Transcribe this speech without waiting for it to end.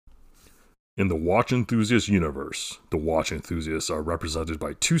In the watch enthusiast universe, the watch enthusiasts are represented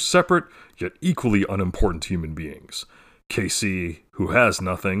by two separate yet equally unimportant human beings. KC, who has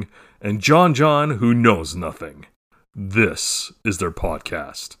nothing, and John, who knows nothing. This is their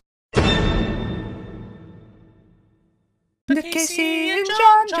podcast. The Casey and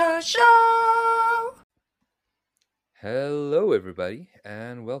John Show! Hello, everybody,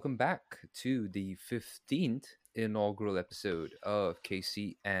 and welcome back to the 15th inaugural episode of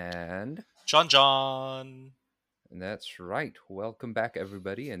Casey and John. And that's right. Welcome back,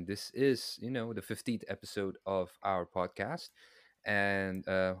 everybody. And this is, the 15th episode of our podcast. And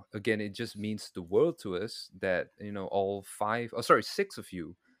again, it just means the world to us that, all six of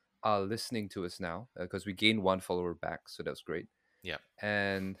you are listening to us now because we gained one follower back. So that's great. Yeah.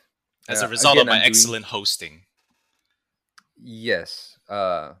 And as a result again, of my excellent hosting. Yes.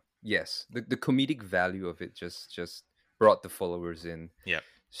 Yes. The comedic value of it just brought the followers in. Yeah.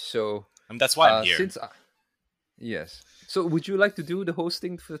 So And that's why I'm here. Yes. So would you like to do the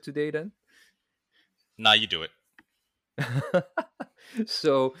hosting for today then? Nah, you do it.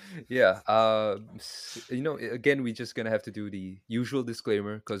 So yeah, again, we're just gonna have to do the usual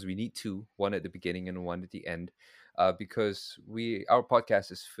disclaimer because we need one at the beginning and one at the end, because our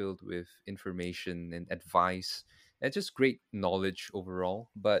podcast is filled with information and advice and just great knowledge overall.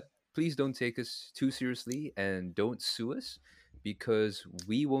 But please don't take us too seriously and don't sue us because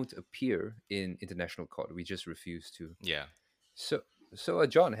we won't appear in international court. We just refuse to. Yeah. So,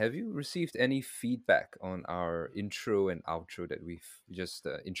 John, have you received any feedback on our intro and outro that we've just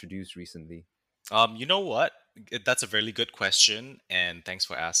introduced recently? You know what? That's a really good question, and thanks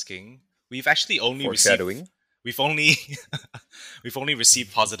for asking. We've actually only Foreshadowing. We've only we've only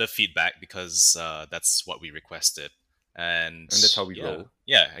received positive feedback because that's what we requested, and that's how we roll.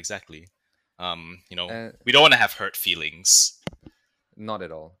 Yeah, exactly. We don't want to have hurt feelings. Not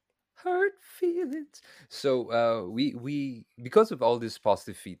at all. Hurt feelings. So we because of all this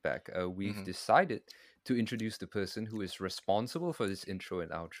positive feedback, we've decided to introduce the person who is responsible for this intro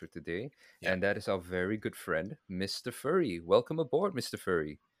and outro today, and that is our very good friend, Mr. Furry. Welcome aboard, Mr.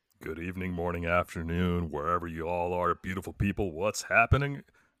 Furry. Good evening, morning, afternoon, wherever you all are, beautiful people. What's happening?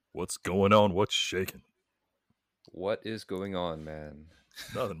 What's going on? What's shaking? What is going on, man?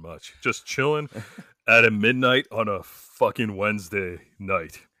 Nothing much. Just chilling at midnight on a fucking Wednesday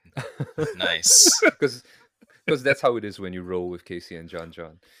night. Nice. Because that's how it is when you roll with Casey and John.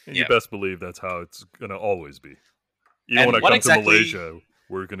 And you best believe that's how it's going to always be. Even when I come to Malaysia,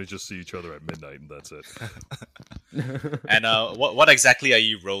 we're going to just see each other at midnight, and that's it. And what exactly are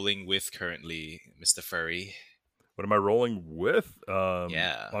you rolling with currently, Mr. Furry? What am I rolling with?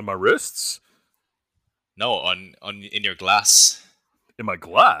 On my wrists? No, on in your glass. In my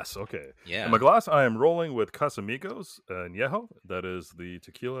glass, okay. Yeah. In my glass, I am rolling with Casamigos Añejo. That is the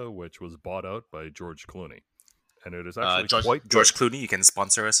tequila which was bought out by George Clooney. And it is actually quite good. George Clooney, you can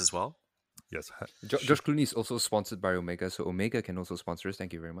sponsor us as well. Yes. George Clooney is also sponsored by Omega, so Omega can also sponsor us.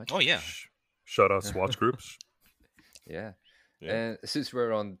 Thank you very much. Oh, yeah. Shout out Swatch Groups. Yeah. And since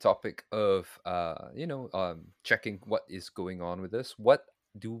we're on the topic of, checking what is going on with us, what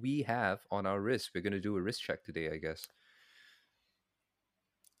do we have on our wrist? We're going to do a wrist check today, I guess.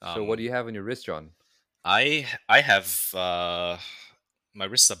 So what do you have on your wrist, John? I have my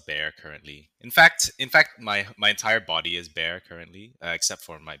wrists are bare currently. In fact, my entire body is bare currently, except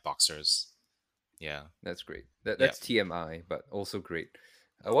for my boxers. Yeah, that's great. That's TMI, but also great.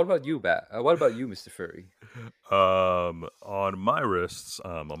 What about you, What about you, Mr. Furry? On my wrists,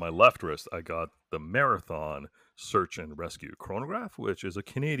 on my left wrist, I got the Marathon Search and Rescue Chronograph, which is a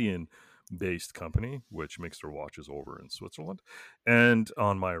Canadian-based company which makes their watches over in Switzerland. And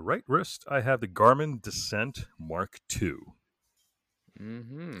on my right wrist, I have the Garmin Descent Mark II.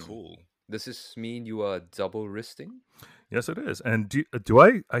 Cool. Does this mean you are double wristing? Yes, it is. And do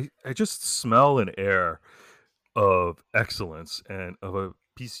I just smell an air of excellence and of a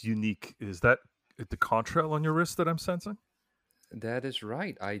piece unique. Is that the contrail on your wrist that I'm sensing? That is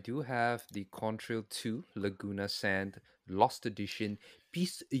right. I do have the Contrail 2 Laguna Sand Lost Edition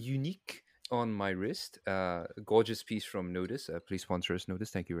piece unique on my wrist. Gorgeous piece from Notice. Please sponsor us,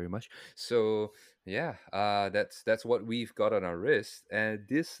 Notice. Thank you very much. So yeah, that's what we've got on our wrist, and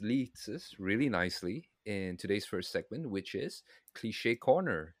this leads us really nicely in today's first segment, which is Cliche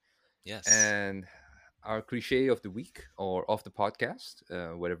Corner. Yes. And our cliche of the week or of the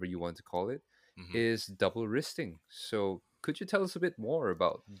podcast, whatever you want to call it, is double wristing. So could you tell us a bit more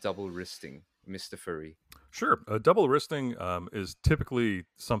about double wristing, Mr. Furry? Sure. Double wristing is typically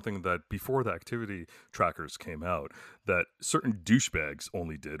something that before the activity trackers came out, that certain douchebags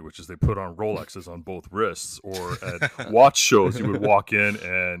only did, which is they put on Rolexes on both wrists, or at watch shows, you would walk in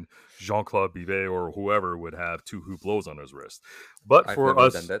and Jean-Claude Bivet or whoever would have two huplots on his wrist. But I've for never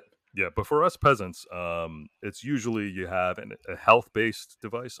done us, that. yeah, but for us peasants, it's usually you have a health-based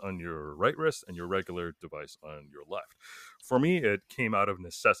device on your right wrist and your regular device on your left. For me, it came out of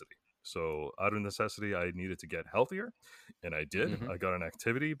necessity. So, out of necessity, I needed to get healthier, and I did. Hmm. I got an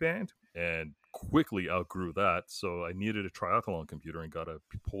activity band and quickly outgrew that. So, I needed a triathlon computer and got a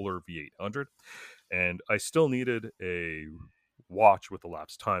Polar V800. And I still needed a watch with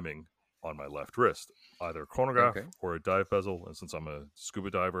elapsed timing on my left wrist, either a chronograph Okay. or a dive bezel. And since I'm a scuba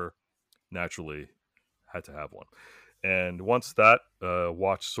diver, naturally had to have one. And once that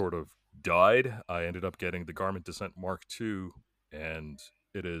watch sort of died, I ended up getting the Garmin Descent Mark II, and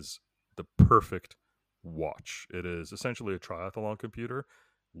it is the perfect watch. It is essentially a triathlon computer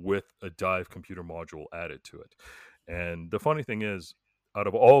with a dive computer module added to it. And the funny thing is, out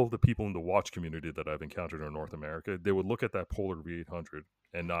of all the people in the watch community that I've encountered in North America, they would look at that Polar V800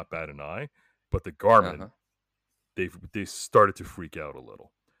 and not bat an eye. But the Garmin, Uh-huh. they started to freak out a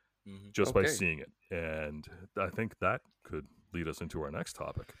little Mhm. just by Okay. seeing it. And I think that could lead us into our next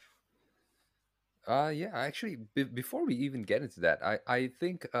topic. Yeah, actually, before we even get into that, I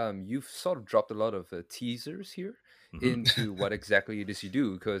think you've sort of dropped a lot of teasers here Hmm. into what exactly it is you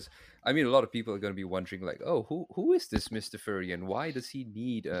do. Because I mean, a lot of people are going to be wondering, like, oh, who is this Mr. Furry, and why does he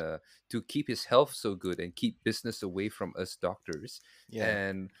need to keep his health so good and keep business away from us doctors? Yeah.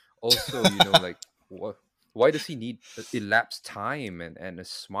 And also, like, what? Why does he need elapsed time and a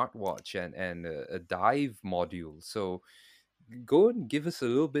smartwatch and a dive module? So go and give us a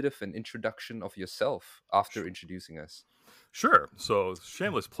little bit of an introduction of yourself after introducing us. Sure. So,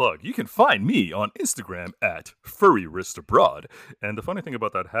 shameless plug. You can find me on Instagram at Furry Wrist Abroad. And the funny thing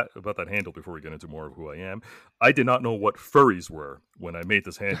about about that handle, before we get into more of who I am, I did not know what furries were when I made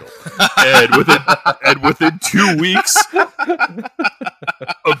this handle, and within 2 weeks, a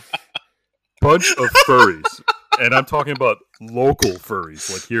bunch of furries, and I'm talking about local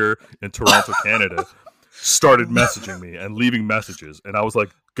furries, like here in Toronto, Canada, started messaging me and leaving messages, and I was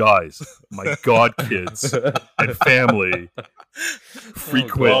like, guys, my god kids and family Oh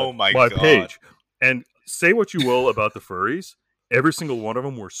frequent Oh God. my my god. page. And say what you will about the furries, every single one of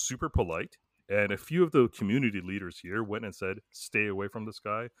them were super polite. And a few of the community leaders here went and said, stay away from this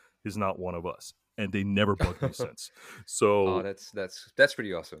guy. He's not one of us. And they never bugged me since. Oh, So that's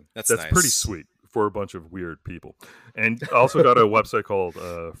pretty awesome. That's that's pretty nice. sweet for a bunch of weird people. And I also got a website called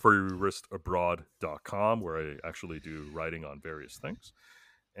furrywristabroad.com, where I actually do writing on various things.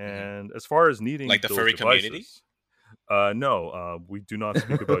 Mhm. And as far as needing Like the those furry community? devices, no, we do not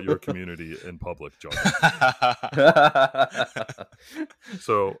speak about your community in public, Johnny.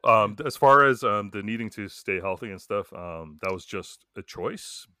 So, as far as the needing to stay healthy and stuff, that was just a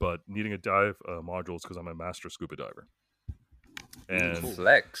choice. But needing a dive module is because I'm a master scuba diver, Ooh, and Cool.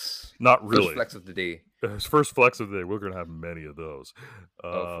 flex. not First really. flex of the day. His first flex of the day, we're gonna have many of those.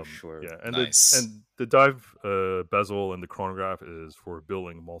 Oh, for sure. Yeah, Nice. and the dive bezel and the chronograph is for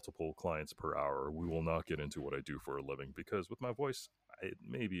billing multiple clients per hour. We will not get into what I do for a living because with my voice, it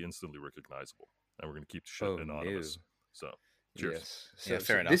may be instantly recognizable, and we're gonna keep shit Oh no. anonymous. So, cheers. Yes. Yeah, So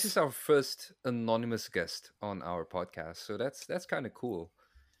fair this is enough. our first anonymous guest on our podcast. So that's kind of cool.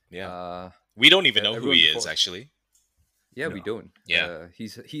 Yeah. Uh, We don't even know who everyone he is, before. actually. Yeah, we No, don't. Yeah.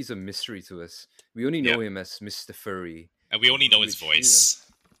 He's a mystery to us. We only Yeah. know him as Mr. Furry, And we only know his which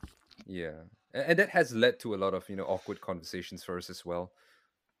voice. yeah, and that has led to a lot of awkward conversations for us as well.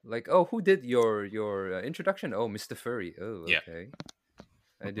 Like, oh, who did your introduction? Oh, Mr. Furry. Oh, Yeah. okay.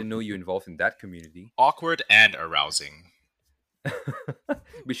 I didn't know you involved in that community, Awkward and arousing.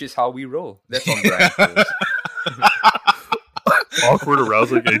 which is how we roll. That's on brand for us. awkward,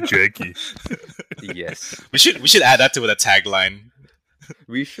 arousing, and janky. Yes, We should add that to the tagline.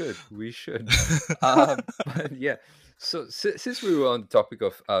 we should. But yeah. So since we were on the topic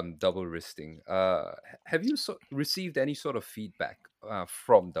of double wristing, have you received any sort of feedback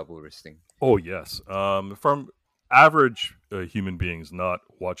from double wristing? Oh yes, from average human beings, not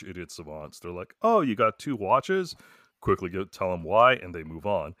watch idiot savants. They're like, "Oh, you got two watches." Quickly tell them why, and they move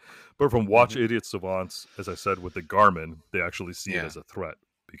on. But from watch Hmm. idiot savants, as I said with the Garmin, they actually see it Yeah. as a threat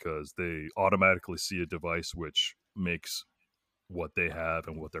because they automatically see a device which makes what they have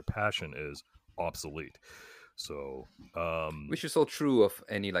and what their passion is obsolete. So, Which is all true of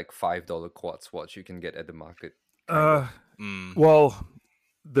any like $5 quartz watch you can get at the market, kind of. uh, Mm. well,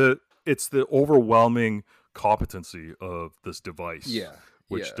 it's the overwhelming competency of this device. Yeah,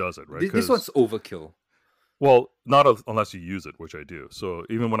 which Yeah. does it, right? This Because one's overkill. well, not unless you use it, which I do. So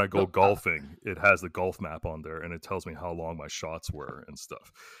even when I go No. golfing, it has the golf map on there, and it tells me how long my shots were and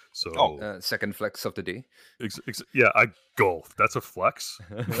stuff. Oh, So Second flex of the day. yeah, I golf. That's a flex.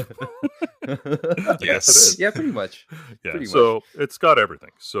 I guess it yes. is. Yeah, pretty much. Yeah. Pretty much. So it's got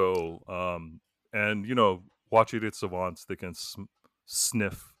everything. So and watch it savants. They can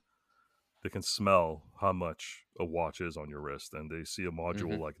sniff. They can smell how much a watch is on your wrist, and they see a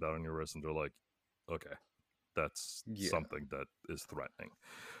module Hmm. like that on your wrist, and they're like, okay, that's Yeah. something that is threatening.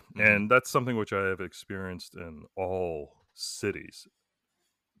 Hmm. And that's something which I have experienced in all cities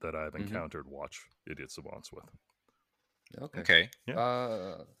that I've Hmm. encountered watch idiot savants with. Okay. Okay.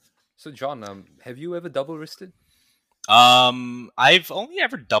 Yeah, So John, have you ever double wristed? I've only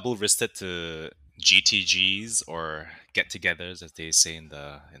ever double wristed to GTGs or get-togethers, as they say in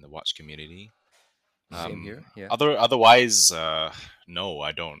the watch community. Same Um, here. Yeah. otherwise, no,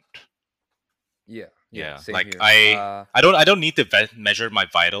 I don't. Yeah. Yeah. Yeah, Same like here. I don't need to measure my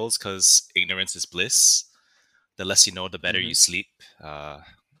vitals because ignorance is bliss. The less you know, the better you Mhm. sleep. True.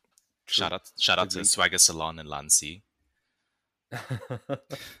 Shout out to Agreed. Swagger Salon in Lancy.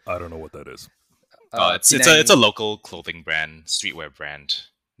 I don't know what that is. It's a Penang. local clothing brand, streetwear brand.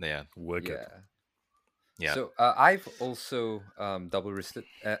 Yeah, Wicked. Yeah. yeah. So I've also double wristed,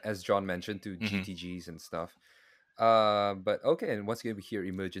 as John mentioned, to Hmm. GTGs and stuff. But okay, and once again we hear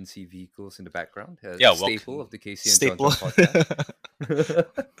emergency vehicles in the background, Yeah, a staple welcome. of the Casey and John Staple. John podcast.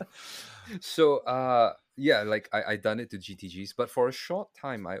 So yeah, like I done it to GTGs, but for a short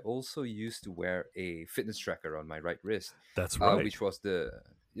time I also used to wear a fitness tracker on my right wrist, That's right. which was the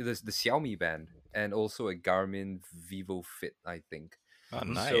Xiaomi band, and also a Garmin Vivo Fit, I think. Oh,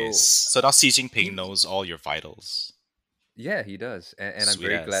 nice. So So now Xi Jinping even, knows all your vitals. yeah, he does, and I'm Sweet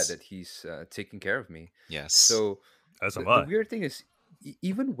very glad as. that he's taking care of me. Yes. So As am the I. weird thing is,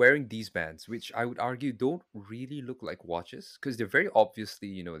 even wearing these bands, which I would argue don't really look like watches, because they're very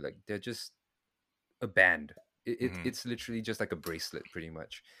obviously, like they're just a band. Hmm. It's literally just like a bracelet, pretty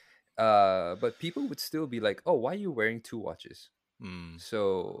much. But people would still be like, "Oh, why are you wearing two watches?" Mm.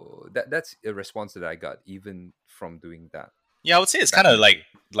 So that's a response that I got even from doing that Yeah, I would say it's kind back in of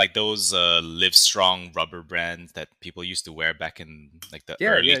the like day. those Live Strong rubber brands that people used to wear back in like the Yeah,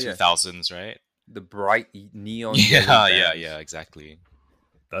 early yeah, two yeah. thouses, right? The bright neon yellow Yeah, yeah, yeah, bands. exactly.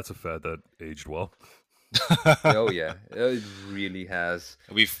 That's a fad that aged well. Oh yeah, it really has.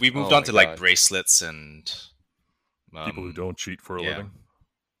 We've moved Oh on my to like god. bracelets and People who um don't cheat for a yeah, living.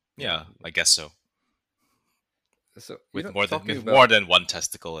 Yeah. yeah, I guess so. So With talking more about than one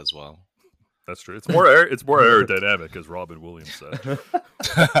testicle as well. That's true. It's more aerodynamic, as Robin Williams said.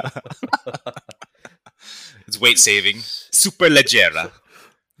 It's weight saving. S- Super leggera. so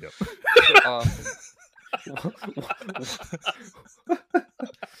Yep.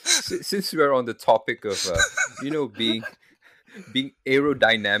 so since we're on the topic of being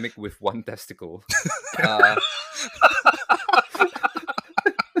aerodynamic with one testicle, uh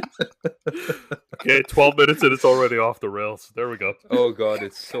Okay, 12 minutes and it's already off the rails. There we go. oh god,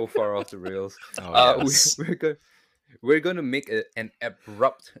 it's so far off the rails. Oh We, yes. we're gonna make an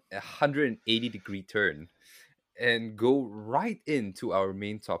abrupt 180-degree turn and go right into our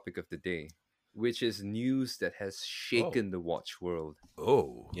main topic of the day, which is news that has Oh. shaken the watch world,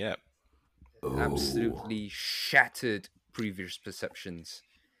 Oh. Yeah. Oh. absolutely shattered previous perceptions,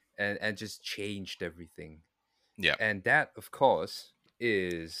 and just changed everything. Yeah. And that, of course,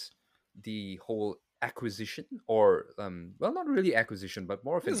 is the whole acquisition, or well, not really acquisition, but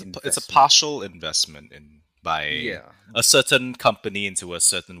more of an It's a investment. partial investment in by Yeah, a certain company into a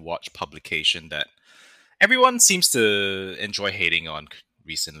certain watch publication that everyone seems to enjoy hating on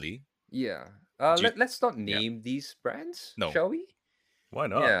recently. yeah. Do you, Let's not yeah. name these brands, No. shall we? Why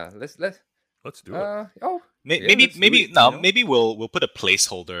not? Yeah, let's Let's do it. oh yeah, Maybe let's do it. maybe we'll put a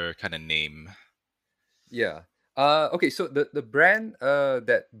placeholder kind of name. Yeah. Okay, so the brand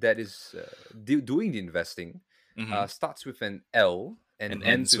that is doing the investing Hmm. starts with an L and And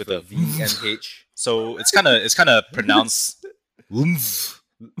ends ends with with a a VMH. so it's kind of pronounced oomph.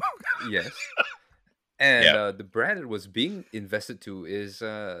 Yes. And Yeah. the brand it was being invested to is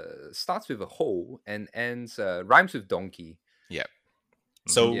starts with a ho and ends rhymes with donkey. Yeah.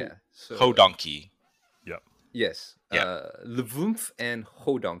 Mm-hmm. So Yeah. So Ho Donkey. Yep. yes, Yeah. Lvumf and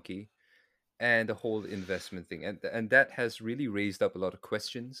ho donkey, and the whole investment thing, and that has really raised up a lot of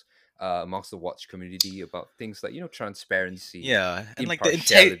questions amongst the watch community about things like transparency, Yeah, and like the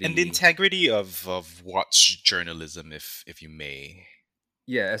impartiality. integrity of watch journalism, if you may.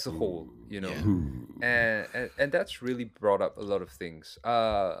 Yeah, as a whole, Yeah. and that's really brought up a lot of things.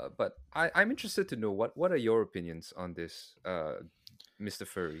 But I'm interested to know what are your opinions on this Mr.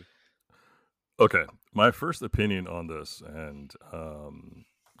 Furry? Okay, my first opinion on this, and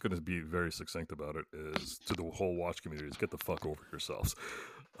going to be very succinct about it, is to the whole watch community: is get the fuck over yourselves.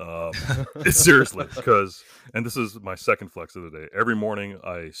 Seriously, because, and this is my second flex of the day. Every morning,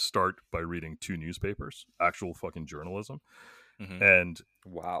 I start by reading two newspapers, actual fucking journalism, Hmm. and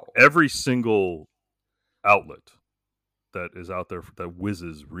Wow. every single outlet that is out there that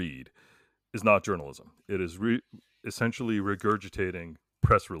whizzes read is not journalism. It is essentially regurgitating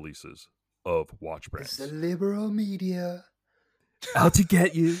press releases of watch It's the brands. liberal media. Out to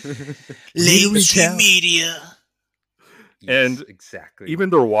get you. We need to reach Mainstream out. media. Yes, And exactly. even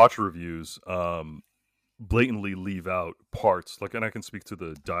their watch reviews blatantly leave out parts. Like, and I can speak to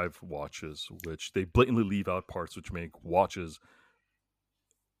the dive watches, which they blatantly leave out parts which make watches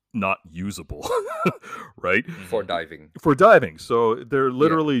not usable, right? For Hmm. diving. For diving. So they're Yeah.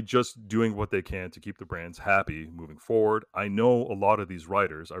 literally just doing what they can to keep the brands happy moving forward. I know a lot of these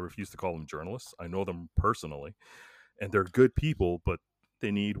writers. I refuse to call them journalists. I know them personally, and they're good people, but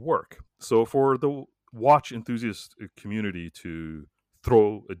they need work. So for the watch enthusiast community to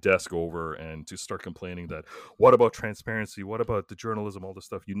throw a desk over and to start complaining that what about transparency, what about the journalism, all this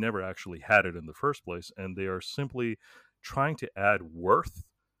stuff, you never actually had it in the first place, and they are simply trying to add worth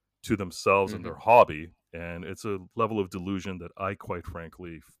to themselves and Hmm. their hobby, and it's a level of delusion that I quite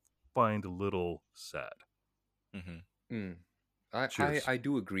frankly find a little sad. Hmm. Mm. I Cheers. I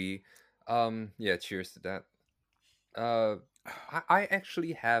do agree. Yeah, cheers to that. Uh I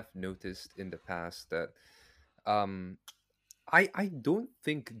actually have noticed in the past that um I don't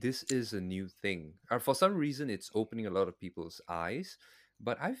think this is a new thing. For some reason, it's opening a lot of people's eyes.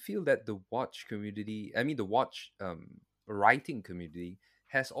 But I feel that the watch community, I mean, the watch writing community,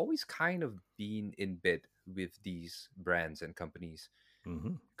 has always kind of been in bed with these brands and companies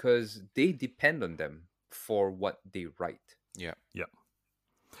Hmm. because they depend on them for what they write. Yeah. Yeah.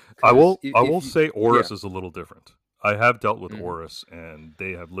 I Because will I will if you, say yeah, Oris is a little different. I have dealt with hmm, Oris, and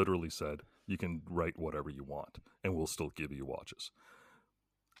they have literally said you can write whatever you want and we'll still give you watches.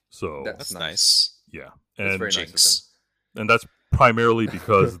 So that's That's nice. nice. yeah. That's very And nice of them. Jinx. that's primarily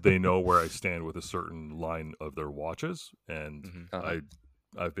because they know where I stand with a certain line of their watches, and Hmm. Uh huh.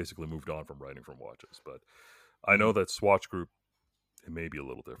 I've basically moved on from writing from watches. But I know Hmm. that Swatch Group, it may be a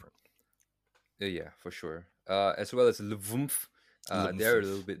little different. Yeah, for sure. As well as Lvumf, they're a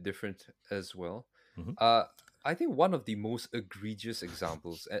little bit different as well. Hmm. Uh, I think one of the most egregious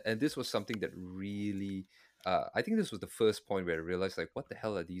examples, and this was something that really, I think this was the first point where I realized, like, what the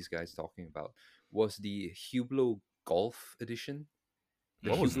hell are these guys talking about? Was the Hublot Golf Edition, the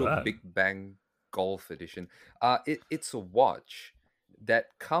What was Hmm. Hublot that? Big Bang Golf Edition. It's a watch that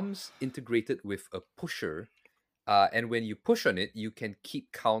comes integrated with a pusher, and when you push on it, you can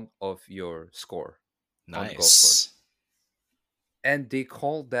keep count of your score on the golf Nice. course. And they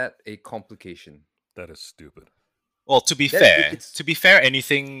call that a complication. That is stupid. Well, It's to be fair,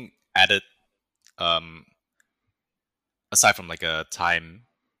 anything added, um, aside from like a time,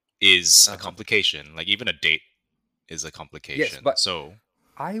 is a uh-huh. complication. Like even a date is a Yes, complication. but So,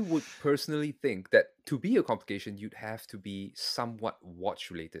 I would personally think that to be a complication, you'd have to be somewhat watch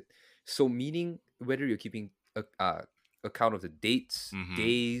related. So, meaning whether you're keeping account of the dates, hmm,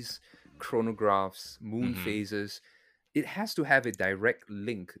 days, chronographs, moon hmm, phases, it has to have a direct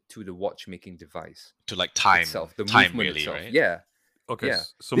link to the watchmaking device to like itself, the time movement really, itself. right? Yeah, Okay, yeah.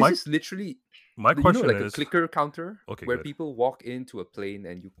 so This is literally, my question like a is, clicker counter okay, where good. people walk into a plane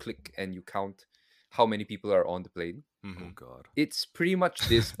and you click and you count how many people are on the plane. Oh Hmm. God, It's pretty much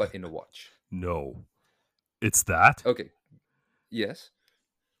this, but in a watch. no, it's that. Okay. Yes.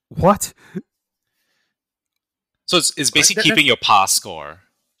 What? So it's Right. basically keeping your pass score.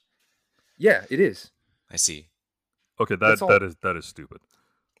 Yeah, it is. I see. Okay, That's all. that is stupid.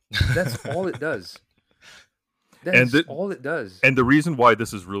 That's all it does. That And is the all it does. and the reason why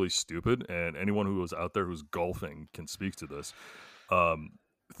this is really stupid, and anyone who is out there who's golfing can speak to this.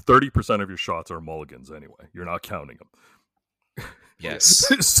 30% of your shots are mulligans anyway. You're not counting them.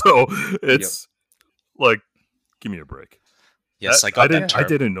 Yes. Yes. So Yep. it's like, give me a break. Yes, I got that Yeah. I term.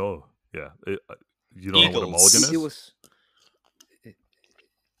 didn't know. Yeah, you don't know what a mulligan Eagles. It is? was. It,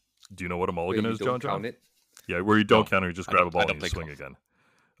 Do you know what a where mulligan you is, don't John? John? count it. Yeah, where you don't No, count it, you just grab a I ball and don't you play swing golf. again.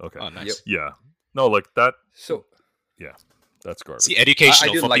 Okay. Oh, Yep. nice. Yeah. No, like that. So Yeah, that's See, garbage. I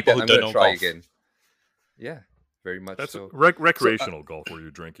educational didn't for like people that. who I'm don't gonna know try golf. again. Yeah, very much That's so. So recreational golf where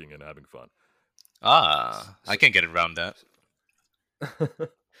you're drinking and having fun. Ah, I so can get around that.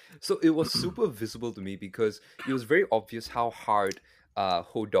 so it was super visible to me because it was very obvious how hard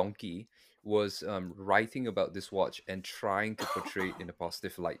Hodonki was writing about this watch and trying to portray it in a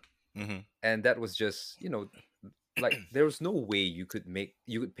positive light. Hmm. And that was just, like there was no way you could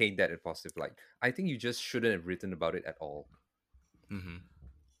paint that in positive light. I think you just shouldn't have written about it at all. Hmm.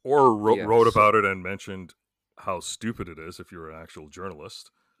 Or Yeah. wrote So about it and mentioned how stupid it is if you're an actual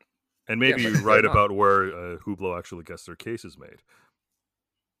journalist. And yeah, maybe but you they're write not. about where Hublot actually gets their cases made.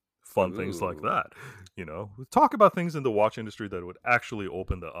 Fun things like Ooh. that. Talk about things in the watch industry that would actually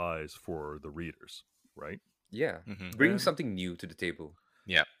open the eyes for the readers, right? Yeah. Hmm. Bring And something new to the table.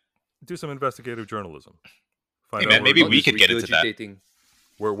 Yeah. do some investigative journalism. Hey Find out man, where maybe Not we just could get into that. regurgitating.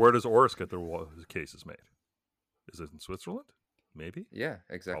 where does Oris get their cases made? Is it in Switzerland? Maybe. Yeah,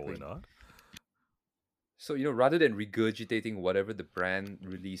 Probably exactly. not. So, rather than regurgitating whatever the brand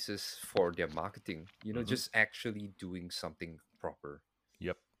releases for their marketing, Hmm. just actually doing something proper.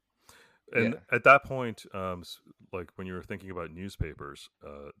 Yep. And Yeah. at that point, like when you were thinking about newspapers,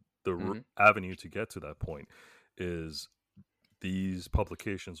 the Mm-hmm. avenue to get to that point is these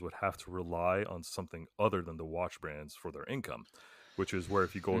publications would have to rely on something other than the watch brands for their income, which is where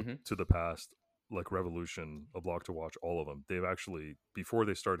if you go Mm-hmm. to the past, like Revolution, A Block to Watch, all of them, they've actually, before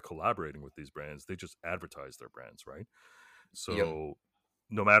they started collaborating with these brands, they just advertised their brands, right? Yep. Hmm. So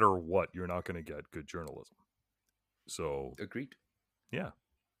no matter what, you're not going to get good journalism. So Agreed. yeah,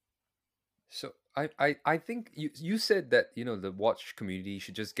 So I think you said that the watch community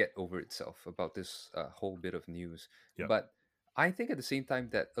should just get over itself about this whole bit of news, yeah, but I think at the same time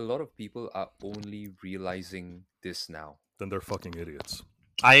that a lot of people are only realizing this now. then they're fucking idiots.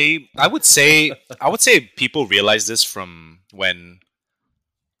 I would say people realize this from when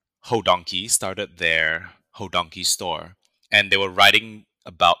Hodonki started their Hodonki store, and they were writing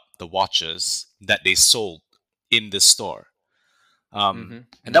about the watches that they sold in the store. Mm-hmm.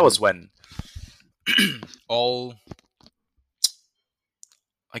 And that Mm-hmm. was when all,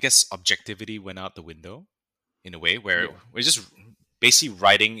 I guess, objectivity went out the window in a way, where Yeah. we're just basically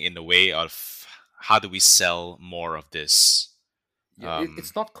writing in the way of how do we sell more of this. Yeah. Um,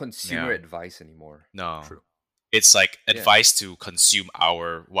 It's not consumer yeah, advice anymore. no, True. it's like Yeah. advice to consume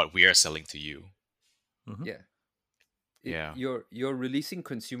our what we are selling to you. Hmm. Yeah. Yeah, You're releasing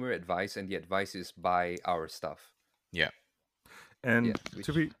consumer advice, and the advice is buy our stuff. yeah. Yeah. And Which.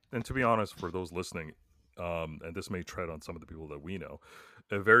 to be honest, for those listening, and this may tread on some of the people that we know,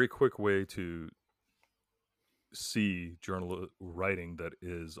 a very quick way to see journal writing that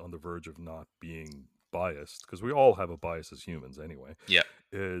is on the verge of not being biased, because we all have a bias as humans anyway, Yeah.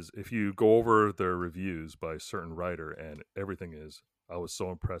 is if you go over their reviews by a certain writer and everything is, I was so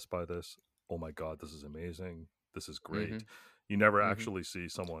impressed by this. Oh my God, this is amazing. This is Mm-hmm. great. You never Mm-hmm. actually see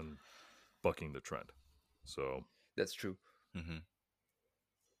someone bucking the trend. So, That's true. Hmm.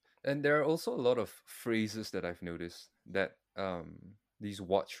 And there are also a lot of phrases that I've noticed that these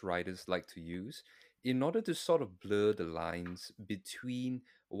watch writers like to use in order to sort of blur the lines between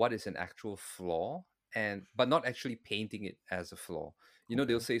what is an actual flaw and but not actually painting it as a flaw. They'll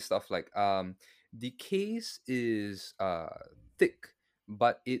okay. say stuff like the case is thick,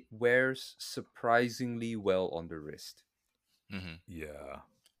 but it wears surprisingly well on the wrist. Hmm. Yeah.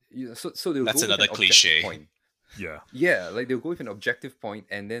 So they'll That's go with another an objective cliche. point. Yeah. Yeah, like they'll go with an objective point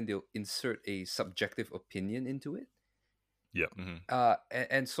and then they'll insert a subjective opinion into it, Yeah. Hmm.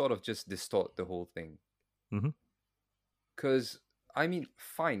 and sort of just distort the whole thing. Hmm. Because, I mean,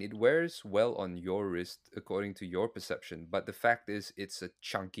 fine, it wears well on your wrist according to your perception, but the fact is, it's a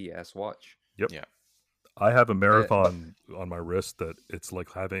chunky ass watch. Yep. Yeah. I have a But marathon on my wrist that it's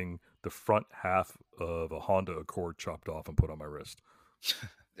like having the front half of a Honda Accord chopped off and put on my wrist.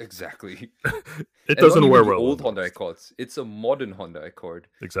 exactly. It And not doesn't even wear the well on old the Honda wrist. Accords, it's a modern Honda Accord.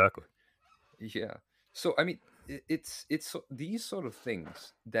 Exactly. Yeah. So, I mean, these sort of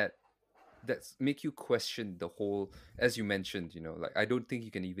things that make you question the whole, as you mentioned, like I don't think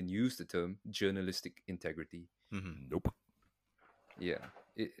you can even use the term journalistic integrity. Hmm. Nope. Yeah,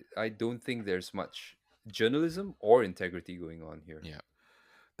 I don't think there's much journalism or integrity going on here. Yeah.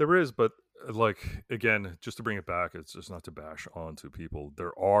 There is, but like again, just to bring it back, it's just not to bash onto people.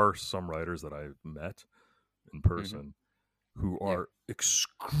 There are some writers that I've met in Hmm. person who Yeah. are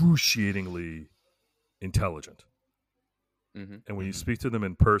excruciatingly intelligent. Hmm. And when you Hmm. speak to them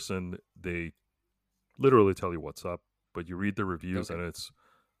in person, they literally tell you what's up, but you read the reviews Okay. and it's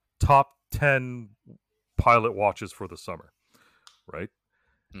top 10 pilot watches for the summer, right?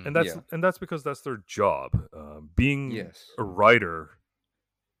 Hmm. Yeah. And that's because that's their job. Being Yes. a writer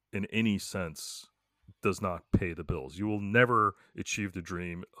in any sense does not pay the bills. You will never achieve the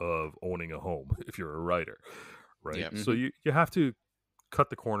dream of owning a home if you're a writer, right? Yeah. So Hmm. you have to cut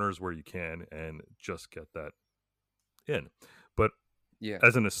the corners where you can and just get that in. But Yeah.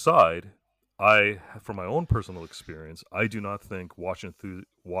 as an aside, from my own personal experience, I do not think watch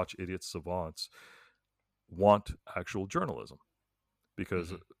idiots savants want actual journalism because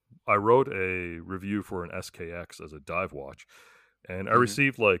Hmm. I wrote a review for an SKX as a dive watch, and I Mm-hmm.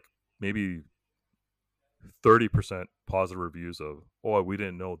 received like maybe 30% positive reviews of, oh, we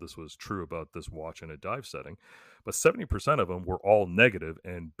didn't know this was true about this watch in a dive setting. But 70% of them were all negative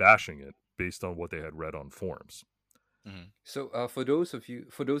and bashing it based on what they had read on forums. Hmm. So, for those of you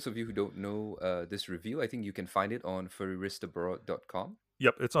who don't know this review, I think you can find it on furryristabroad.com.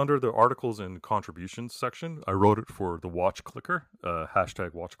 Yep, it's under the articles and contributions section. I wrote it for the watch clicker,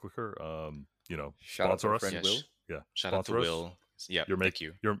 hashtag watch clicker. Shout out to our Sponsor us. friend Yeah. Will. Yeah, Shout out to sponsor us. Will. Yep. You're make Thank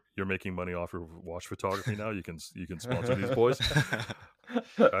you. you're making money off your watch photography now. You can sponsor these boys.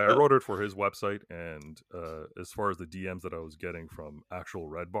 I wrote it for his website, and as far as the DMs that I was getting from actual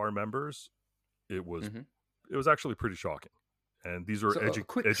Red Bar members, it was Hmm. it was actually pretty shocking. And these are So, a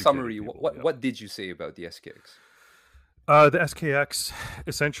quick educated summary. people. What Yeah. what did you say about the SKX? The SKX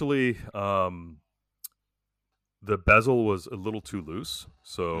essentially, the bezel was a little too loose. Hmm.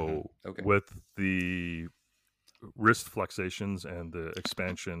 So Okay. with the wrist flexations and the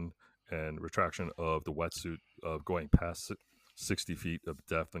expansion and retraction of the wetsuit of going past 60 feet of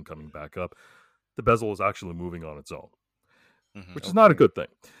depth and coming back up, the bezel is actually moving on its own, Hmm. which is not a Okay. good thing.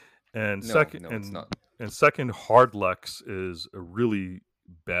 And No, second, no, it's and not. and second, Hardlex is a really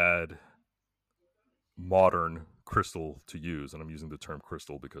bad modern crystal to use, and I'm using the term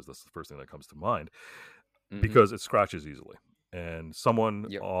crystal because that's the first thing that comes to mind, Mm-hmm. because it scratches easily. And someone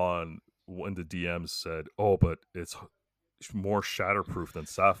Yep. on in the DMs said, "Oh, but it's more shatterproof than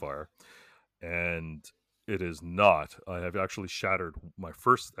sapphire," and it is not. I have actually shattered my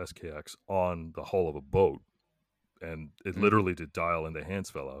first SKX on the hull of a boat, and it Mm-hmm. literally did dial and the hands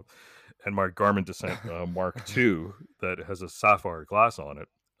fell out. And my Garmin Descent Mark II that has a sapphire glass on it,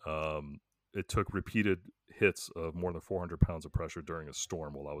 it took repeated hits of more than 400 pounds of pressure during a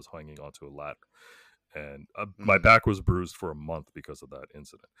storm while I was hanging onto a ladder. And my Hmm. back was bruised for a month because of that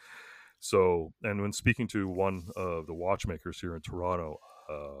incident. So, and when speaking to one of the watchmakers here in Toronto,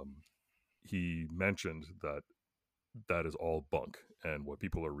 he mentioned that that is all bunk, and what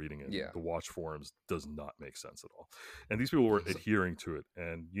people are reading in Yeah. the watch forums does not make sense at all. And these people were Hmm. So, adhering to it,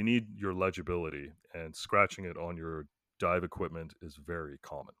 and you need your legibility, and scratching it on your dive equipment is very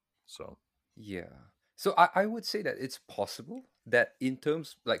common. So yeah. So I would say that it's possible that in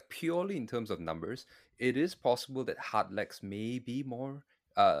terms, like purely in terms of numbers, it is possible that Hardlex may be more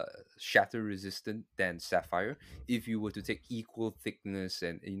uh shatter resistant than Sapphire if you were to take equal thickness,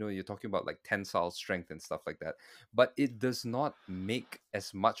 and you're talking about like tensile strength and stuff like that. But it does not make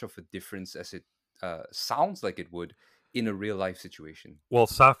as much of a difference as it sounds like it would in a real life situation. well,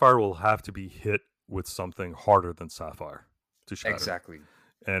 sapphire will have to be hit with something harder than sapphire to shatter. Exactly.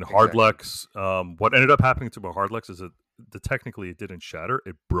 And Exactly. Hardlex, what ended up happening to my Hardlex is that technically it didn't shatter,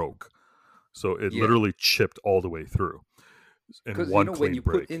 it broke. So it Yeah. literally chipped all the way through in Because one when clean you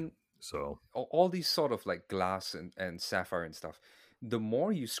put break. in So all these sort of like glass and sapphire and stuff, the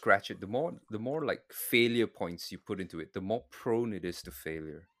more you scratch it, the more like failure points you put into it, the more prone it is to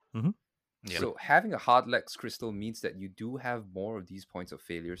failure. mhm. Yep. So having a hardlex crystal means that you do have more of these points of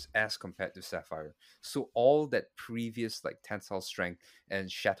failures as compared to sapphire. So all that previous like tensile strength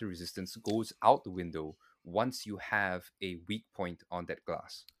and shatter resistance goes out the window once you have a weak point on that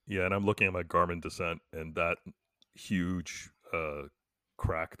glass. Yeah, and I'm looking at my Garmin Descent and that huge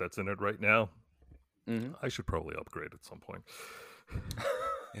crack that's in it right now. Hmm. I should probably upgrade at some point.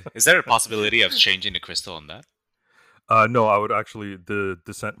 Is there a possibility of changing the crystal on that? No, I would actually. The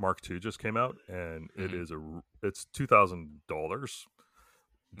Descent Mark II just came out, and Hmm. it's $2,000,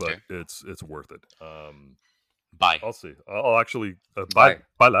 but Okay. it's worth it. Bye. I'll see. I'll actually Bye.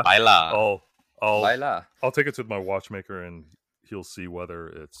 buy Baila. I'll I'll Baila. I'll take it to my watchmaker, and he'll see whether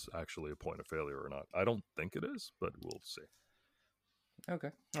it's actually a point of failure or not. I don't think it is, but we'll see.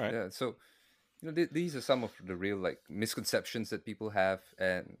 Okay. All right. Yeah. So these are some of the real like misconceptions that people have,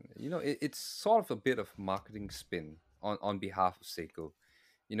 and it's sort of a bit of marketing spin on behalf of Seiko.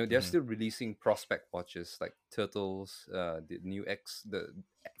 They're Hmm. still releasing prospect watches like Turtles, the new X, the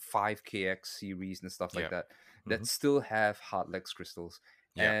 5KX series and stuff like Yeah. that, Hmm. that still have hardlex crystals,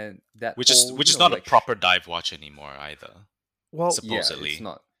 Yeah. and that Which is whole which is not a like proper dive watch anymore either. Well, yeah, it's Supposedly.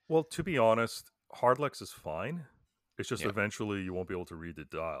 not. well, to be honest, Hardlex is fine. It's just Yeah. eventually you won't be able to read the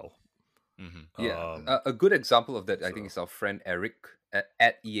dial. Hmm. Yeah, Um, a good example of that I think so is our friend Eric at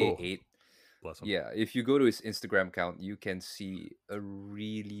oh, EA8. bless him. Yeah, if you go to his Instagram account, you can see a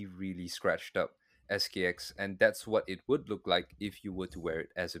really, really scratched up SKX, and that's what it would look like if you were to wear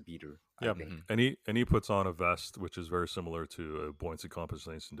it as a beater, I Yeah, think. Hmm. and he puts on a vest which is very similar to a buoyancy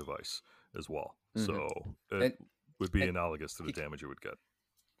compensation device as well. Hmm. So it And would be and analogous to the he damage you would get.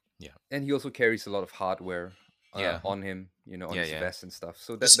 Yeah. And he also carries a lot of hardware Yeah. on him, on Yeah. his Yeah. vest and stuff.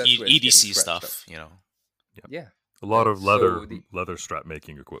 So Just that's where it's getting EDC scratched up. stuff, you know. Yeah, Yeah. a lot of So leather strap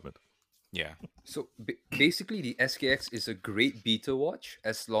making equipment. Yeah. basically the SKX is a great beta watch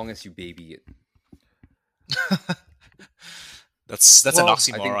as long as you baby it. That's an Well, I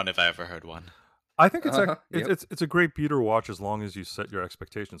think. oxymoron if I ever heard one. I think Yep. it's a great beater watch as long as you set your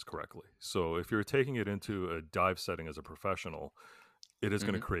expectations correctly. So if you're taking it into a dive setting as a professional, it is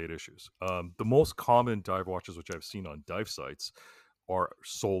going to Hmm. create issues. The most common dive watches which I've seen on dive sites are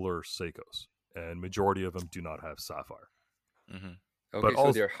solar Seikos, and majority of them do not have sapphire. Hmm. But Okay, so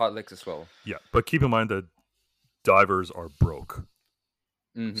also, they're hard legs as well. yeah, but keep in mind that divers are broke,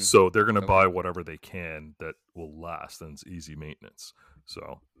 Hmm. so they're going to buy Okay. whatever they can that will last and it's easy maintenance.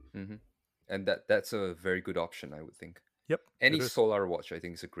 So, Hmm. And that's a very good option, I would think. yep, Any it is solar watch, I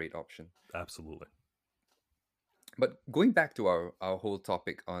think, is a great option. absolutely. But going back to our whole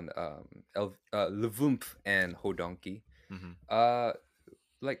topic on Levump and Hodonki, Hmm. uh,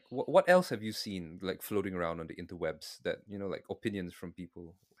 like what else have you seen like floating around on the interwebs that like opinions from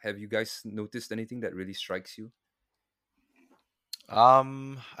people? Have you guys noticed anything that really strikes you?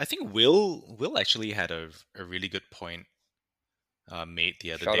 I think Will actually had a really good point made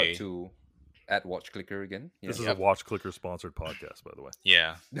the other Shout out day. to at Watch Clicker again. This Yeah. is a Yep. Watch Clicker sponsored podcast, by the way.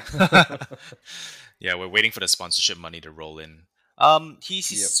 Yeah. Yeah, we're waiting for the sponsorship money to roll in. Yep. He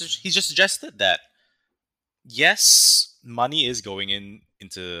just suggested that yes, money is going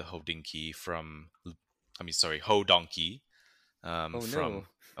into Hodinky from, I mean, sorry, Hodonky, Oh no. from,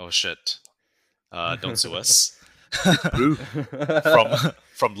 oh shit, don't sue us, It's blue. from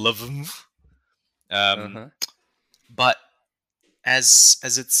from Levum. Um, Uh-huh. but as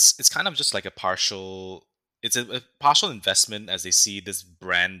it's kind of just like a partial, it's a partial investment as they see this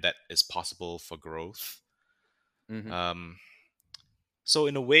brand that is possible for growth. Mm-hmm. Um, so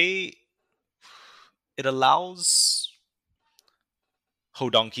in a way, it allows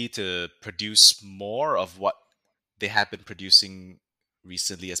Hodonki to produce more of what they have been producing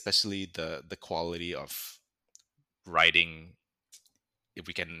recently, especially the quality of writing. If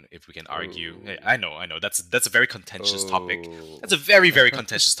we can argue, Oh. I know that's a very contentious topic. That's Oh. a very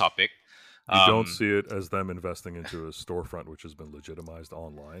contentious topic. You don't Um, see it as them investing into a storefront which has been legitimized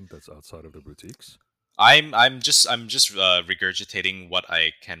online that's outside of their boutiques. I'm just regurgitating what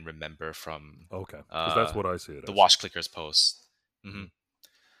I can remember from Okay, because that's what I see it the as. Watch Clickers post. Hmm. Hmm.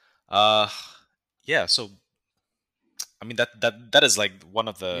 Uh, yeah. So I mean that is like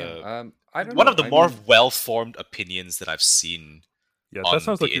Yeah. I don't one of know. the I more mean, well formed opinions that I've seen Yeah, that on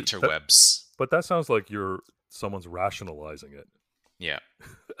sounds the like that, interwebs. but that sounds like someone's rationalizing it Yeah,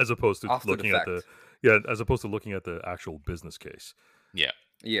 as opposed to after the looking at the fact. yeah, as opposed to looking at the actual business case, yeah,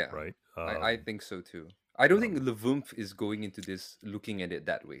 Yeah. right? I think so too. I don't think Levump is going into this looking at it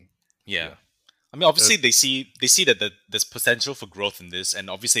that way. yeah. Yeah, I mean, uh, obviously they see that there's potential for growth in this, and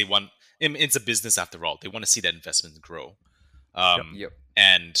obviously it's a business after all. They want to see that investment grow, yep. Yep.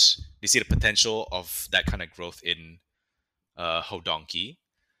 and they see the potential of that kind of growth in Hodonki,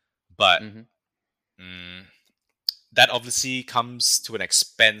 but Mm-hmm. mm, that obviously comes to an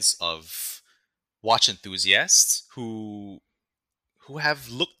expense of watch enthusiasts who have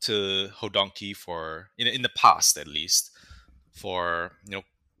looked to Hodonki for in the past at least for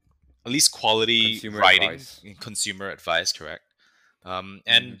at least quality Consumer writing advice. and consumer advice, correct? Mm-hmm.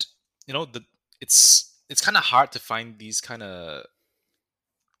 And it's kind of hard to find these kind of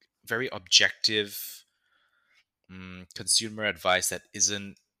very objective consumer advice that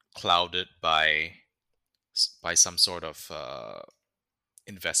isn't clouded by some sort of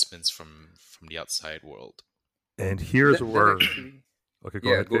investments from the outside world. And here's That where actually. okay, go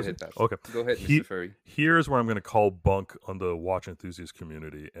Yeah. ahead, Go Casey. ahead, Beth. Okay, Go ahead, Mr. Furry. here's where I'm going to call bunk on the watch enthusiast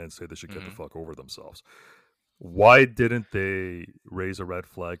community and say they should get the Hmm. fuck over themselves. Why didn't they raise a red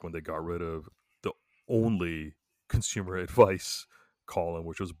flag when they got rid of the only consumer advice column,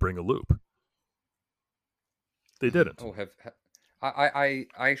 which was bring a loop? They Hmm. didn't. Oh, I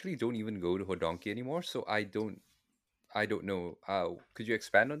actually don't even go to Hodonki anymore, so I don't know. Could you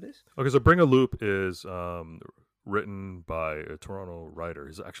expand on this? Okay, so bring a loop is written by a Toronto writer.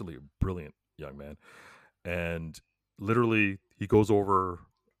 He's actually a brilliant young man, and literally he goes over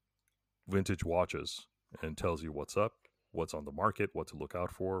vintage watches and tells you what's up, what's on the market, what to look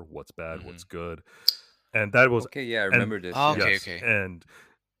out for, what's bad, Hmm. what's good. And that was Okay, yeah, I and remember this. Oh, Yeah. okay, yes, okay. and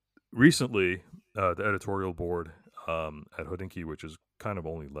recently the editorial board at Hodinkee, which is kind of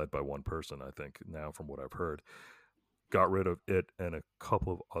only led by one person, I think now from what I've heard, got rid of it and a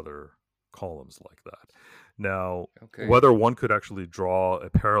couple of other columns like that. Now, Okay. whether one could actually draw a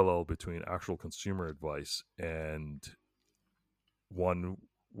parallel between actual consumer advice and one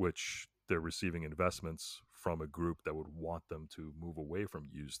which they're receiving investments from a group that would want them to move away from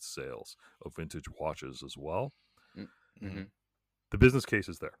used sales of vintage watches as well. Mm-hmm. Mm-hmm. The business case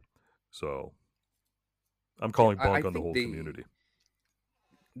is there. So I'm Yeah, calling I bunk on the think whole community.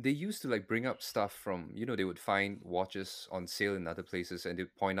 they used to like bring up stuff from, they would find watches on sale in other places, and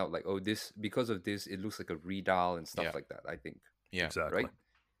they'd point out like, oh, this, because of this, it looks like a redial and Yeah. stuff like that, I think. Yeah. Exactly. Right.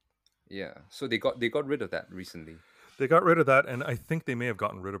 Yeah, so they got rid of that recently. They got rid of that, and I think they may have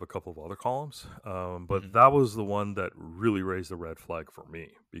gotten rid of a couple of other columns. But Mm-hmm. that was the one that really raised the red flag for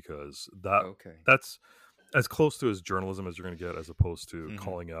me because Okay. that's as close to as journalism as you're going to get, as opposed to Mm-hmm.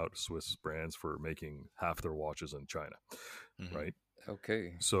 calling out Swiss brands for making half their watches in China, Mm-hmm. right?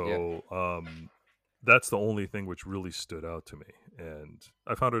 Okay. Yeah. So that's the only thing which really stood out to me, and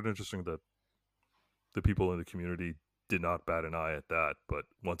I found it interesting that the people in the community did not bat an eye at that. But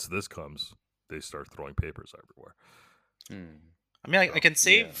once this comes, they start throwing papers everywhere. Hmm. I mean, I So can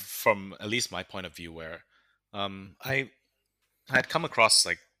say Yeah. from at least my point of view where I had come across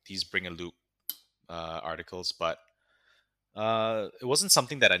like these bring a loop articles, but it wasn't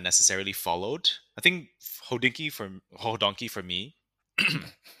something that I necessarily followed. I think Hodonki for me.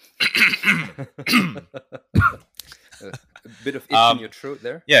 A bit of itch in your um, throat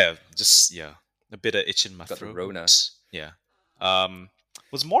there. yeah, just yeah, a bit of itch in my Got the throat. Rona. Yeah, um,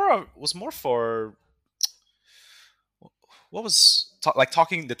 was more for what was like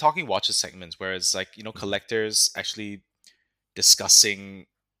talking the talking watches segments, whereas like mhm. collectors actually discussing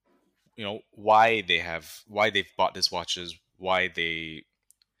why they've bought these watches, why they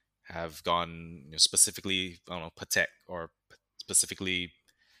have gone specifically I don't know Patek or specifically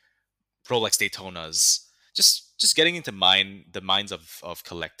Rolex Daytonas, just getting into the minds of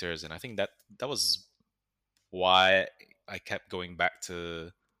collectors, and I think that was why I kept going back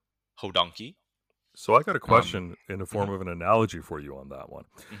to Hodonki. So I got a Um, question in the form mhm, of an analogy for you on that one.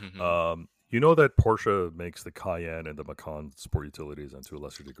 mhm. You know that Porsche makes the Cayenne and the Macan sport utilities, and to a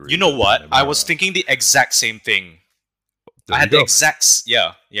lesser You degree know the what? I was Panamera. thinking the exact same thing. I There you had the go.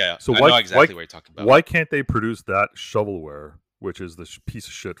 yeah, yeah. So I know exactly what you're talking about. why can't they produce that shovelware, which is the piece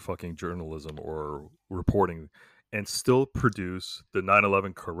of shit fucking journalism or reporting, and still produce the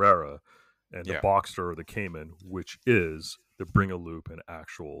 911 Carrera and the Yeah, Boxster or the Cayman, which is the bring a loop and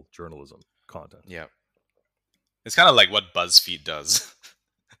actual journalism content? yeah. It's kind of like what BuzzFeed does,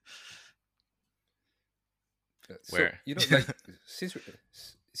 So where like,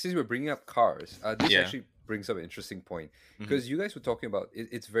 since we're bringing up cars, this yeah, actually brings up an interesting point, hmm because you guys were talking about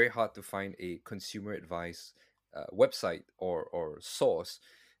it's very hard to find a consumer advice website or source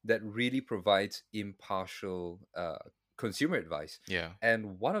that really provides impartial consumer advice, yeah,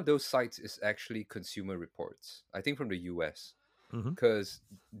 and one of those sites is actually Consumer Reports, I think, from the US, Mm-hmm. because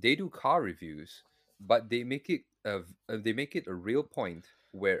they do car reviews, but they make it a real point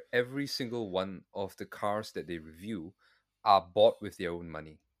where every single one of the cars that they review are bought with their own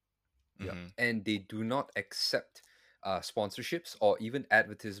money, Yeah. hmm and they do not accept sponsorships or even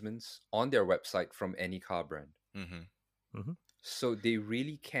advertisements on their website from any car brand. hmm Mm-hmm. So they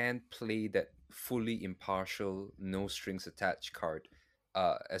really can play that fully impartial, no strings attached card,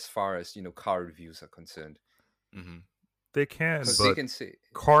 as far as car reviews are concerned, hmm They can, because they but can say,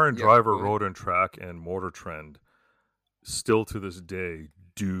 Car and yeah, Driver, go ahead. Road and Track, and Motor Trend still to this day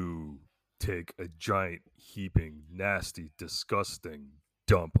do take a giant, heaping, nasty, disgusting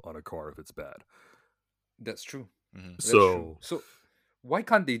dump on a car if it's bad. That's true. hmm That's true. So, So why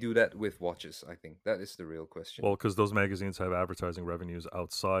can't they do that with watches? I think that is the real question. well, because those magazines have advertising revenues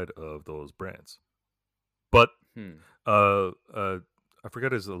outside of those brands. But Hmm. uh, uh, I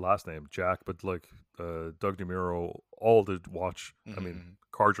forget his last name, Jack, but like Doug DeMuro, all the watch, I mean, hmm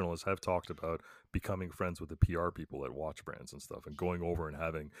car journalists have talked about becoming friends with the PR people at watch brands and stuff and going over and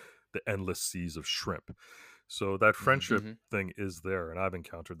having the endless seas of shrimp. So that hmm friendship Mm-hmm. thing is there. And I've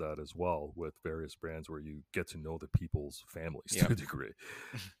encountered that as well with various brands where you get to know the people's families Yeah. to a degree.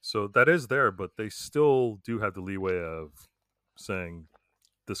 So that is there, but they still do have the leeway of saying,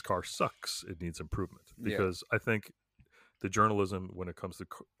 this car sucks. It needs improvement. Yeah. Because I think the journalism, when it comes to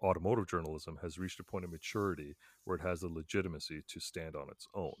automotive journalism, has reached a point of maturity where it has the legitimacy to stand on its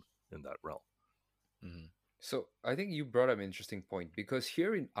own in that realm. hmm So I think you brought up an interesting point, because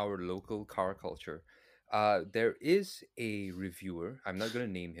here in our local car culture, there is a reviewer. I'm not going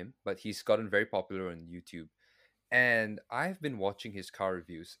to name him, but he's gotten very popular on YouTube. And I've been watching his car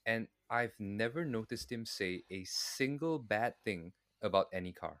reviews, and I've never noticed him say a single bad thing about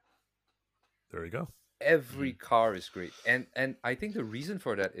any car. There you go. Every hmm car is great, and I think the reason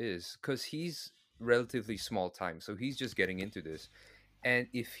for that is because he's relatively small time, so he's just getting into this. And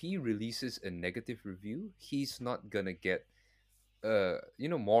if he releases a negative review, he's not gonna get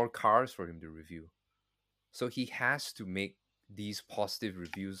more cars for him to review. So he has to make these positive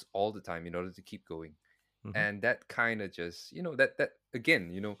reviews all the time in order to keep going. Hmm. And that kind of just, that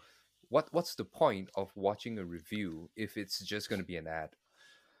again, what's the point of watching a review if it's just going to be an ad?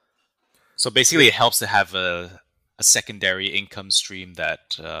 So basically, Yeah, it helps to have a secondary income stream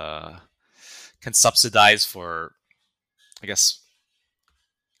that can subsidize for, I guess,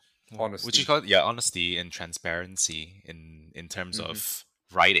 would you Honesty. call it? Yeah, honesty and transparency in terms Mm-hmm. of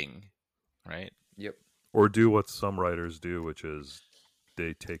writing, right? Yep. or do what some writers do, which is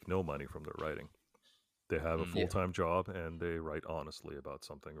they take no money from their writing. They have a Mm, full Yeah. time job and they write honestly about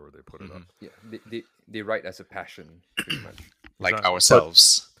something, or they put it hmm up. Yeah. They write as a passion, pretty much. Like Exactly. But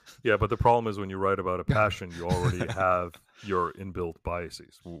ourselves. yeah, but the problem is when you write about a passion, you already have your inbuilt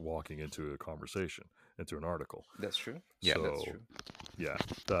biases walking into a conversation, into an article. That's true. Yeah. That's So true. yeah,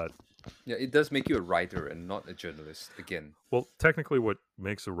 that Yeah, it does make you a writer and not a journalist again. well, technically, what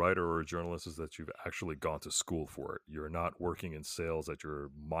makes a writer or a journalist is that you've actually gone to school for it. You're not working in sales at your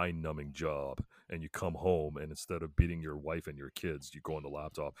mind numbing job, and you come home and instead of beating your wife and your kids, you go on the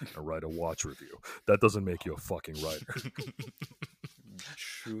laptop and write a watch review. That doesn't make you a fucking writer.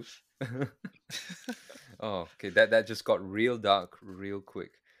 True. Oh, okay. That just got real dark real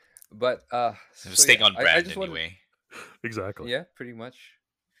quick. But It was so staying yeah, on I brand just wanted, anyway. Exactly. yeah, pretty much.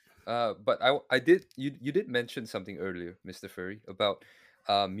 But I did, you did mention something earlier, Mr. Furry, about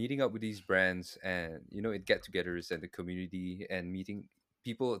meeting up with these brands and it get-togethers and the community and meeting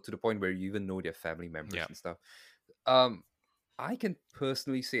people to the point where you even know their family members Yeah. and stuff. Um, I can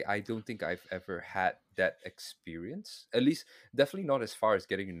personally say I don't think I've ever had that experience. At least, definitely not as far as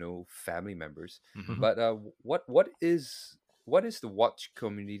getting to know family members. hmm Hmm. But what is the watch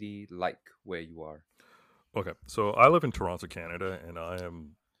community like where you are? Okay, so I live in Toronto, Canada, and I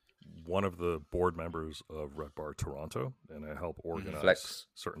am one of the board members of Red Bar Toronto, and I help hmm organize Flex.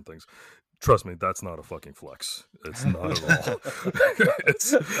 certain things. Trust me, that's not a fucking flex. It's not at all.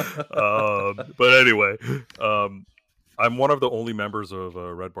 it's, but anyway, um, I'm one of the only members of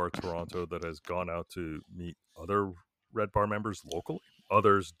Red Bar Toronto that has gone out to meet other Red Bar members locally.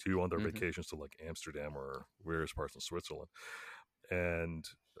 Others do on their Hmm. vacations to like Amsterdam or various parts of Switzerland. And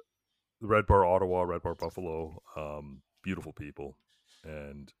Red Bar Ottawa, Red Bar Buffalo, beautiful people.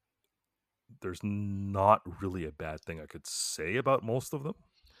 And there's not really a bad thing I could say about most of them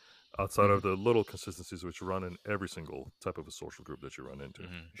outside Hmm. of the little consistencies which run in every single type of a social group that you run into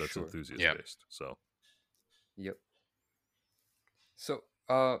hmm that's Sure. enthusiast Yeah. based. So Yep. So,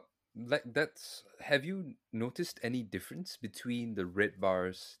 that's have you noticed any difference between the red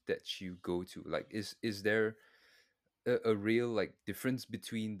bars that you go to? Like, is there a real like difference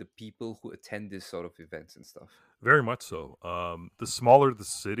between the people who attend this sort of events and stuff? very much so. The smaller the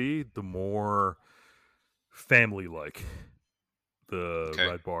city, the more family like the Okay.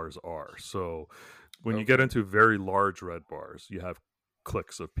 red bars are. So when you get Okay. into very large red bars, you have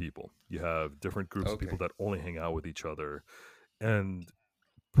cliques of people. You have different groups of people Okay. that only hang out with each other, and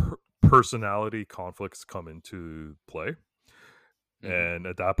personality conflicts come into play. Mm-hmm. And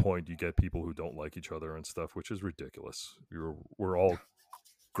at that point, you get people who don't like each other and stuff, which is ridiculous. We're all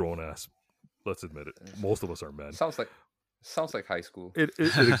grown ass. Let's admit it. Most of us are men. Sounds like sounds like high school. It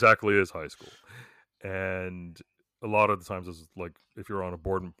exactly is high school, and a lot of the times is like if you're on a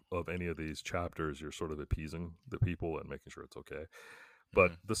board of any of these chapters, you're sort of appeasing the people and making sure it's okay.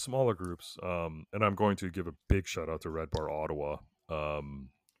 But hmm the smaller groups, and I'm going to give a big shout out to Red Bar Ottawa, um,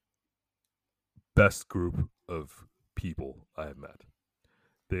 best group of people I have met.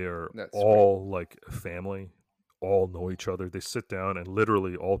 They're That's great. all like a family, all know each other. They sit down and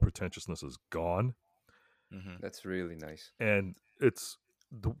literally all pretentiousness is gone. hmm That's really nice. And it's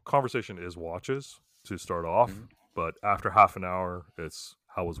the conversation is watches to start off, Hmm. but after half an hour, it's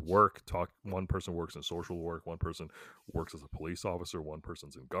how was work. Talk. One person works in social work, one person works as a police officer, one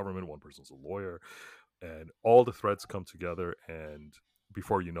person's in government, one person's a lawyer, and all the threads come together. And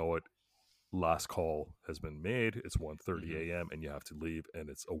before you know it, last call has been made. It's 1:30 hmm a.m. and you have to leave, and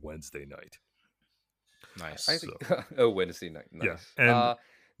it's a Wednesday night. I Nice. think So a Wednesday night, yeah, nice. and yeah.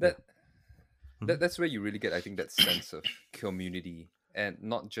 That Mhm. that's where you really get, I think, that sense of community and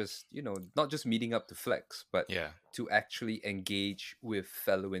not just meeting up to flex, but Yeah. to actually engage with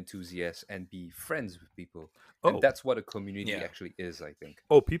fellow enthusiasts and be friends with people. And Oh, that's what a community Yeah. actually is, I think,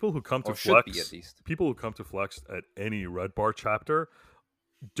 oh, people who come to or should be at flex, least. people who come to flex at any Red Bar chapter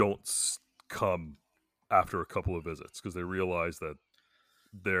don't come after a couple of visits because they realize that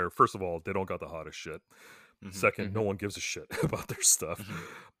they're first of all they don't got the hottest shit. hmm Second, no Hmm. one gives a shit about their stuff. hmm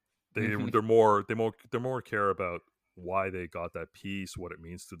They Hmm. they're more they more care about why they got that piece, what it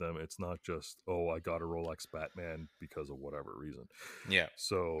means to them. It's not just, oh, I got a Rolex Batman because of whatever reason. Yeah.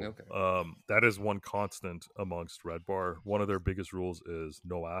 So Okay. that is one constant amongst Red Bar. One of their biggest rules is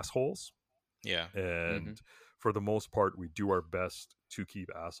no assholes. Yeah. Mm-hmm. And for the most part, we do our best to keep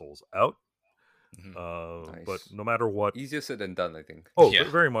assholes out. Hmm. But Nice. no matter what, Easier said than done, I think. oh, Yeah.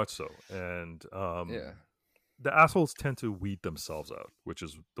 very much so. And Yeah. the assholes tend to weed themselves out, which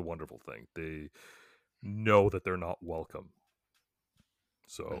is the wonderful thing. They know that they're not welcome.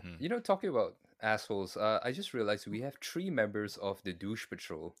 So, Hmm. You know, talking about assholes, I just realized we have 3 members of the douche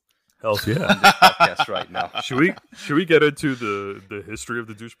patrol hells yeah. on this podcast right now. Should we get into the history of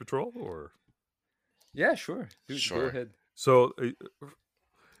the douche patrol, or Yeah, sure. Dude, go Sure. ahead. so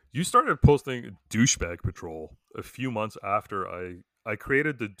you started posting douchebag patrol a few months after I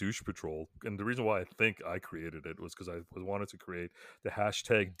created the douche patrol, and the reason why I think I created it was because I wanted to create the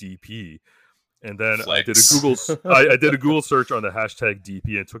hashtag DP, and then I did a Flex. I did a Google search on the hashtag DP,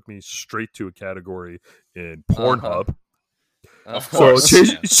 and it took me straight to a category in Uh-huh. Pornhub. Of So course.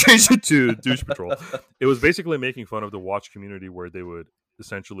 Yeah. change it to douche patrol. It was basically making fun of the watch community where they would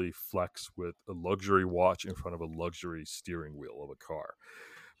essentially flex with a luxury watch in front of a luxury steering wheel of a car.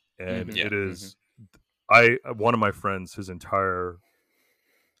 And Mm-hmm. Yeah. it Mm-hmm. is one of my friends, his entire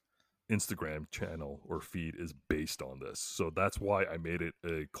Instagram channel or feed is based on this. So that's why I made it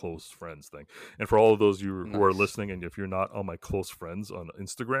a close friends thing. And for all of those you who are Nice. listening, and if you're not on my close friends on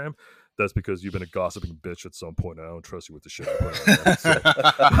Instagram, that's because you've been a gossiping bitch at some point. And I don't trust you with the shit I put on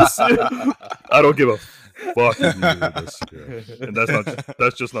there. So I don't give a fuck if you hear this. Yeah. And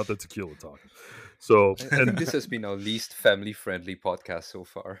that's just not the tequila talking. So I think and this has been our least family-friendly podcast so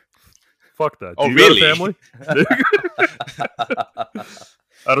far. fuck that. Oh, Do you got a really? family?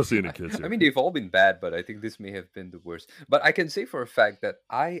 I don't see any kids I here. mean, they've all been bad, but I think this may have been the worst. But I can say for a fact that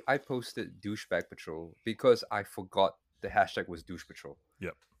I posted douchebag patrol because I forgot the hashtag was douche patrol.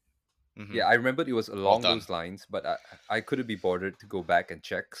 Yep. Hmm. Yeah, I remembered it was Well along done. those lines, but I couldn't be bothered to go back and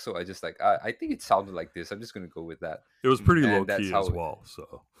check. So I just I think it sounded like this. I'm just gonna go with that, It was pretty low and that's key as how. well.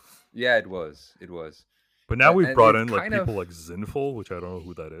 So Yeah, it was. It was, but now we've and brought it in like kind of. people like Zinful, which I don't know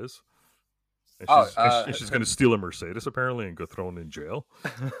who that is. And Oh, she's going to steal a Mercedes apparently and go thrown in jail.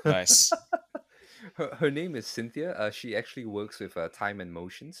 Nice. her name is Cynthia. She actually works with Time and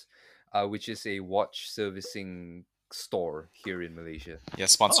Motions, which is a watch servicing store here in Malaysia. Yeah,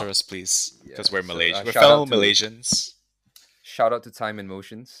 sponsor Huh. us, please, Yeah, because we're so Malaysian. We're shout fellow out to Malaysians. Time and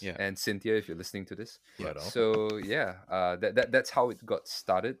Motions Yeah. and Cynthia if you're listening to this. Yeah. Right on. So yeah, that's how it got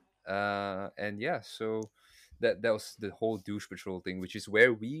started. And yeah, so that was the whole douche patrol thing, which is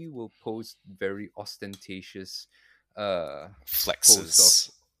where we will post very ostentatious posts of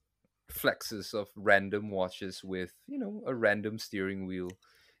Flexes. flexes of random watches with a random steering wheel,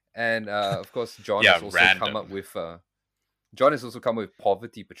 and of course Yeah, random. John has also come up with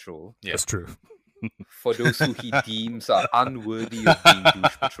poverty patrol Yeah. That's true. for those who he deems are unworthy of being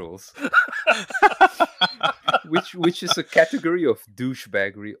douche patrols, which is a category of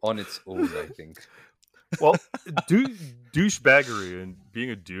douchebaggery on its own, I think. Well, douchebaggery and being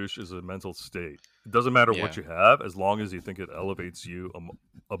a douche is a mental state. It doesn't matter what Yeah. you have, as long as you think it elevates you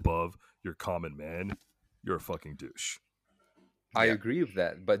above your common man. You're a fucking douche. I Yeah. agree with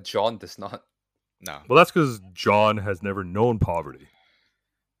that, but John does not. No. Well, that's because John has never known poverty.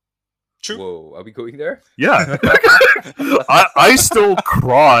 True. Whoa, are we going there? Yeah. I still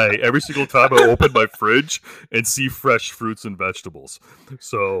cry every single time I open my fridge and see fresh fruits and vegetables.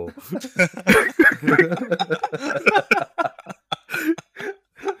 So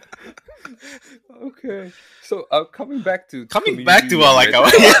Okay, so coming back to Coming back to community like and our,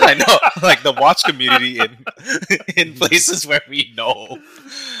 Red yeah, I know, like the watch community in in places where we know.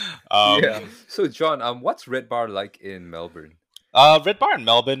 yeah. So John, what's Red Bar like in Melbourne? Red Bar in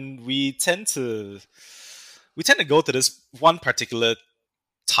Melbourne, we tend to go to this one particular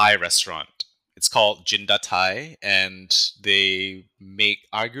Thai restaurant. It's called Jinda Thai, and they make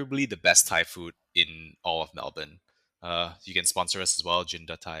arguably the best Thai food in all of Melbourne. You can sponsor us as well,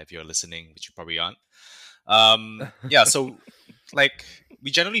 Jinda Thai, if you're listening, which you probably aren't. Yeah, so like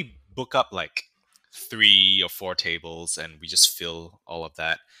we generally book up like 3 or 4 tables, and we just fill all of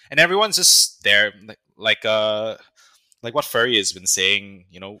that, and everyone's just there, like what Furry has been saying.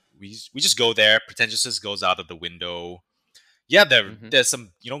 We just go there. Pretentiousness goes out of the window. Yeah, Hmm. there's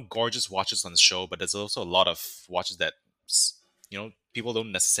some gorgeous watches on the show, but there's also a lot of watches that people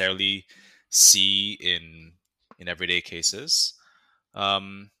don't necessarily see in everyday cases.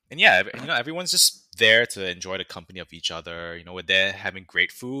 And yeah, everyone's just there to enjoy the company of each other. We're there having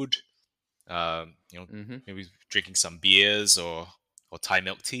great food. Hmm. Maybe drinking some beers or Thai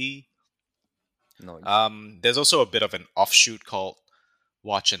milk tea. Nice. There's also a bit of an offshoot called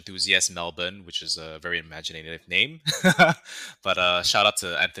Watch Enthusiast Melbourne, which is a very imaginative name. But shout out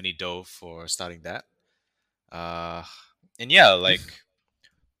to Anthony Doe for starting that. Uh, and yeah, He's like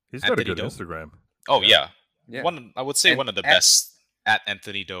he's got a Anthony good Doe. Instagram. Oh Yeah. yeah, Yeah. one I would say And one of the best at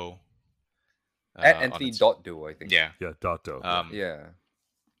Anthony Doe at on Anthony its dot do, I think. yeah. Yeah. Dato. Yeah. Um,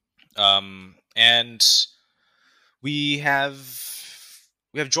 Yeah. and we have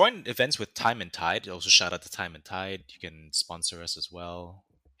joined events with Time and Tide. Also, shout out to Time and Tide. You can sponsor us as well.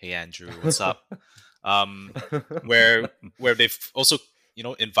 Hey Andrew, what's up? Um, where they've also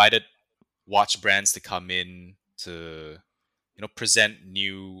invited watch brands to come in to present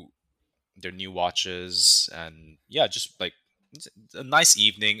their new watches, and yeah, just like it's a nice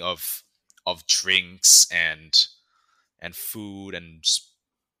evening of drinks and food and just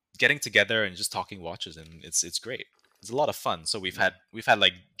getting together and just talking watches, and it's great. It's a lot of fun. So we've Yeah. had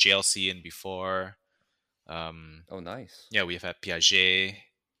like JLC in before. Um, Oh, nice. yeah, we've had Piaget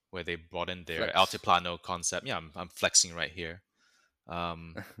where they brought in their Flex. Altiplano concept. Yeah, I'm flexing right here.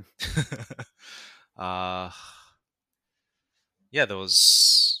 Um, uh, yeah, there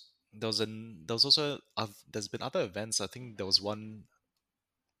was also there's been other events. I think there was one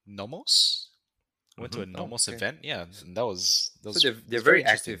Nomos. I went to Hmm. a Oh, Nomos okay. event. Yeah, So, and that so was they're very very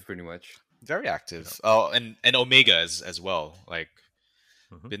interesting. active, pretty much. Very Yeah. active. Oh, and Omega as well. Like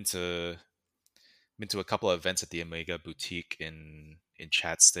Hmm. been to a couple of events at the Omega boutique in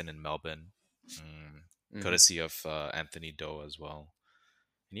Chadston in Melbourne, mm, Hmm. courtesy of Anthony Doe as well.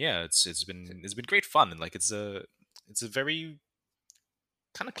 And yeah, it's been great fun, and like it's a very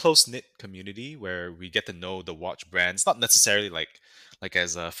kind of close knit community where we get to know the watch brands. Not necessarily like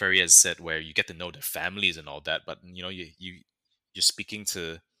as Furry has said, where you get to know their families and all that, but you're speaking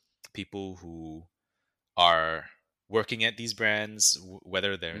to people who are working at these brands,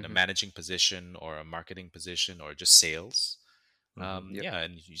 whether they're in a Hmm. managing position or a marketing position or just sales. Hmm. Yep. Yeah,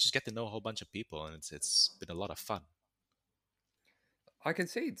 and you just get to know a whole bunch of people, and it's been a lot of fun. I can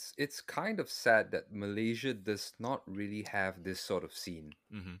say it's kind of sad that Malaysia does not really have this sort of scene.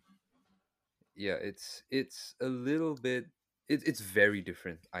 Hmm. Yeah, it's a little bit, it's very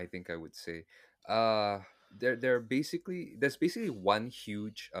different, I think I would say. There's basically one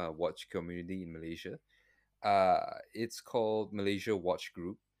huge watch community in Malaysia. It's called Malaysia Watch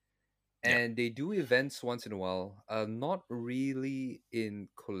Group, Yeah. and they do events once in a while, not really in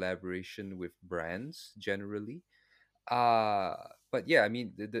collaboration with brands generally. uh but yeah, I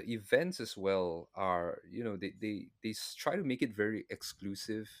mean, the events as well are, try to make it very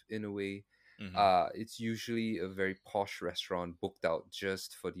exclusive in a way. Hmm. It's usually a very posh restaurant booked out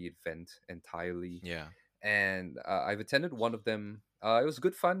just for the event entirely. Yeah. And I've attended one of them. It was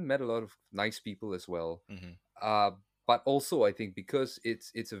good fun, met a lot of nice people as well. Hmm. uh but also, I think because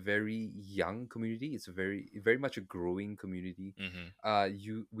it's a very young community, it's a very much a growing community. Hmm.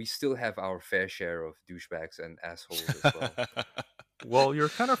 You We still have our fair share of douchebags and assholes as well. Well, you're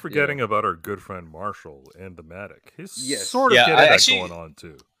kind of You forgetting know. about our good friend Marshall and the Matic. He's sort Yes. of Yeah, getting that going on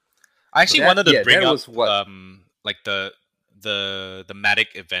too. I actually So, wanted to Yeah, bring that up was what. like the Matic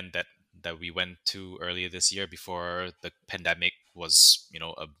event that we went to earlier this year before the pandemic was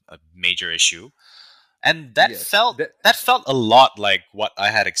a major issue, and Yes, that. that felt a lot like what I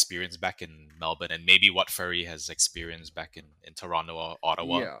had experienced back in Melbourne, and maybe what Furry has experienced back in Toronto or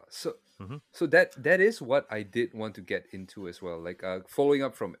Ottawa. Yeah, hmm so that is what I did want to get into as well, like following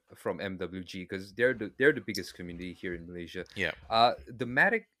up from MWG, because they're the biggest community here in Malaysia. Yeah. The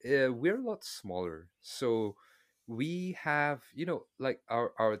Matic, we're a lot smaller, so we have, like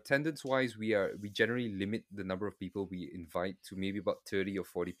our attendance wise, we generally limit the number of people we invite to maybe about 30 or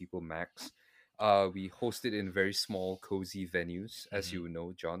 40 people max. We host it in very small cozy venues, as Hmm. you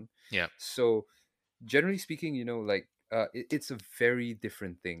know, John. Yeah. So generally speaking, like, it's a very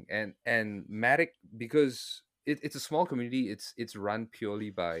different thing. And Matic, because it's a small community, it's run purely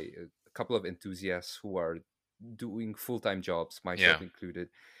by a couple of enthusiasts who are doing full-time jobs, Yeah. myself included.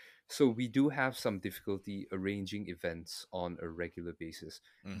 So we do have some difficulty arranging events on a regular basis.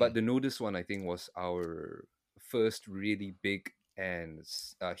 Hmm. But the Nodus one, I think, was our first really big and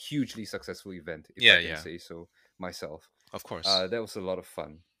hugely successful event, if Yeah. I can Yeah. say so myself. Of course. That was a lot of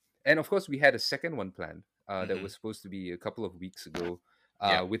fun. And of course, we had a second one planned, that Hmm. was supposed to be a couple of weeks ago,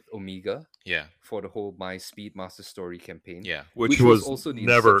 Yeah. with Omega, Yeah. for the whole My Speed Master Story campaign, Yeah. which which was was also the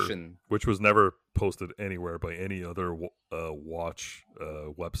never inception. posted anywhere by any other watch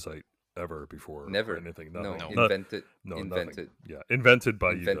website ever before or Never. anything. No, Nothing. No. Not invented. no nothing. Invented. Yeah, invented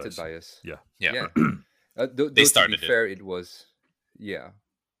by you Invented guys. by us. Yeah. Yeah. Yeah. They Though to be started it. fair, it was. Yeah.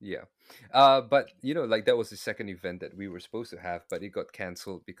 Yeah. But like that was the second event that we were supposed to have, but it got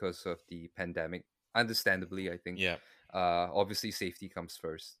cancelled because of the pandemic. Understandably, I think. Yeah. Obviously, safety comes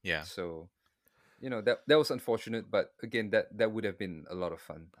first. Yeah. So that was unfortunate, but again, that would have been a lot of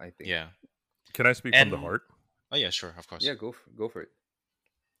fun, I think. Yeah. Can I speak from the And heart? oh yeah, sure, of course. Yeah, go for it.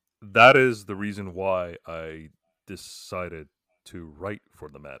 That is the reason why I decided to write for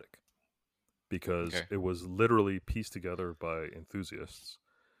the Matic, because Okay. it was literally pieced together by enthusiasts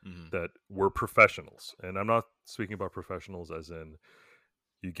Hmm. that were professionals. And I'm not speaking about professionals as in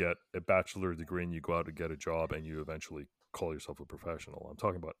you get a bachelor degree and you go out to get a job and you eventually call yourself a professional. I'm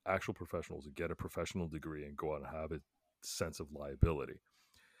talking about actual professionals who get a professional degree and go out and have a sense of liability.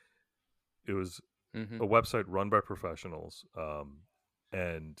 It was Mm-hmm. a website run by professionals,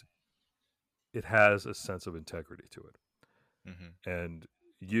 and it has a sense of integrity to it. Hmm. And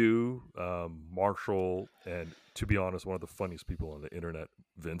you, Marshall, and to be honest, one of the funniest people on the internet,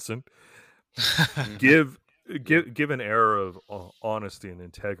 Vincent, Mm-hmm. give Yeah. give an air of honesty and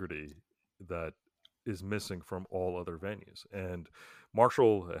integrity that is missing from all other venues. And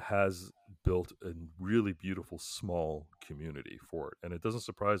Marshall has built a really beautiful small community for it, and it doesn't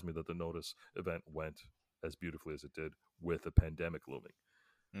surprise me that the Notice event went as beautifully as it did with the pandemic looming.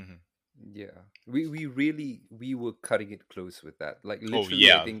 Hmm. Yeah. We were cutting it close with that. Like Oh literally,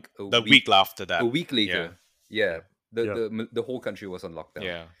 I yeah, think a the week week after a that. week Yeah. later. Yeah. Yeah, The yeah, the whole country was on lockdown.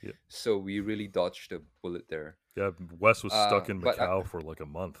 Yeah. yeah, So we really dodged a bullet there. yeah. Wes was stuck in But Macau for like a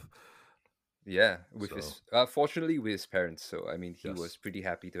month. yeah, with So his fortunately with his parents. So I mean, he was yes, pretty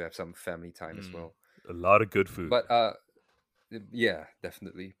happy to have some family time as Mm. well. a lot of good food. But yeah,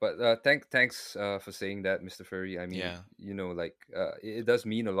 definitely. But thanks for saying that, Mr. Furry. I mean, Yeah. like it does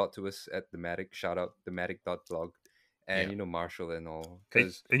mean a lot to us at the Matic. Shout out the Matic.blog, and Yeah. Marshall and all, And,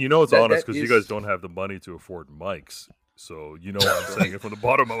 because and you know it's that honest because you guys is don't have the money to afford mics. So you know I'm don't. saying it from the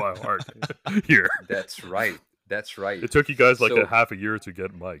bottom of my heart here. That's right. That's right. It took you guys like a So half a year to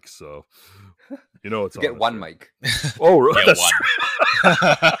get mics, so you know it's to get honest one here. mic, Oh, Yeah, that's one.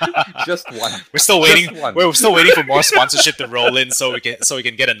 just one, We're still waiting. just one. We're still waiting for more sponsorship to roll in, so we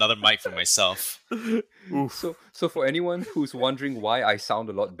can get another mic for myself. true. Oof. So for anyone who's wondering why I sound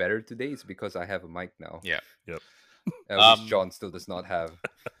a lot better today, it's because I have a mic now, Yeah. Yep. which Um. John still does not have.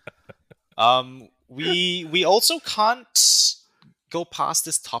 We also can't go past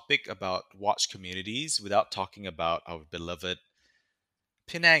this topic about watch communities without talking about our beloved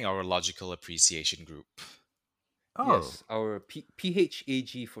Penang Orological Appreciation Group. Oh. Yes, our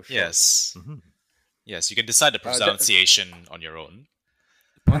PHAG for short. Yes. Mm-hmm. Yes, you can decide the That, pronunciation on your own.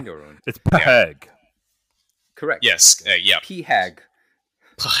 on your own. It's Yeah. Pahag. Correct. Yes. Yeah. PHAG.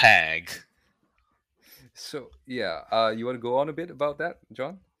 Pahag. So yeah, you want to go on a bit about that,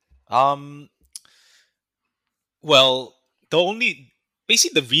 John? Um. Well, the only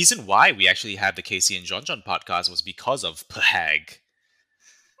basically the reason why we actually had the Casey and John John podcast was because of Pahag.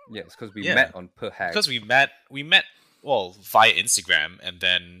 Yes, because we Yeah, met on PHAG. because we met well via Instagram, and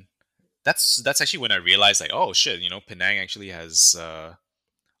then that's actually when I realized like, oh shit, Penang actually has a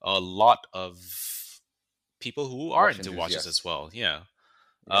lot of people who are Watch into watches as enthusiasts. well. Yeah.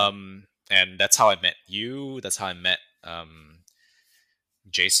 Yeah. And that's how I met you. That's how I met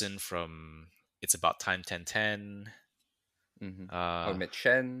Jason from It's About Time 1010. Mm-hmm. How we Uh, met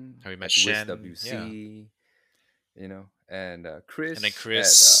Shen how we met at Wiz Shen. Yeah. WC, and And then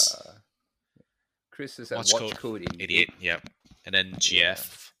Chris Chris, is at Watch Watch Code Code 88. 88. Yep. And then Yeah.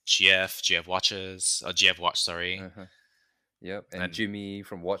 GF Watches, GF Watch, sorry. Uh-huh. Yep. And And Jimmy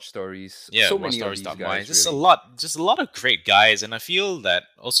from Watch Stories. yeah, So Watch many of Stories these Mine. guys, really. Just a lot of great guys. And I feel that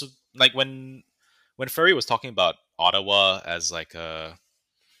also, like when Furry was talking about Ottawa as like a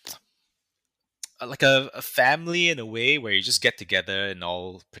family in a way where you just get together and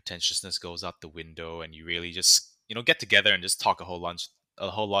all pretentiousness goes out the window and you really just get together and just talk a whole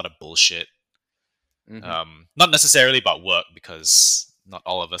lot of bullshit. Mm-hmm. Not necessarily about work because not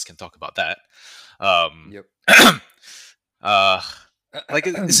all of us can talk about that. Um, Yep. uh, like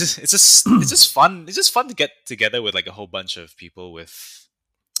it's just fun. It's just fun to get together with like a whole bunch of people with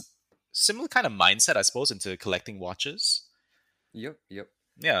similar kind of mindset, I suppose, into collecting watches. Yep. Yep.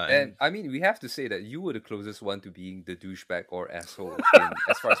 Yeah, And and I mean, we have to say that you were the closest one to being the douchebag or asshole in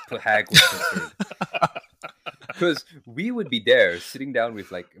as far as PHAG was concerned. Because we would be there sitting down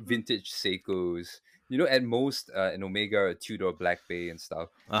with like vintage Seikos, at most an Omega, a Tudor Black Bay and stuff.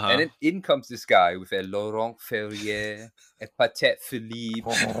 And uh-huh. then in comes this guy with a Laurent Ferrier, a Patek Philippe,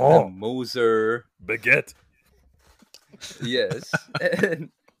 a Oh, Moser. baguette. Yes.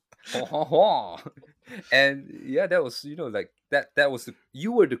 And yeah, that was, like that was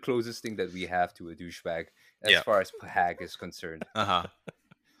you were the closest thing that we have to a douchebag as Yeah. far as PHAG is concerned. Uh-huh.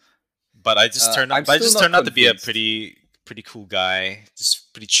 but I just turned out. I'm But I still just not turned out to be a convinced. pretty cool guy.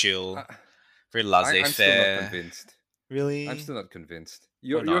 Just pretty chill, I, very I'm still not laissez-faire. convinced. I'm Really? still not convinced. Why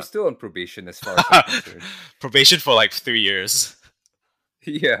You're not? still on probation as far as I'm concerned. Probation for like 3 years.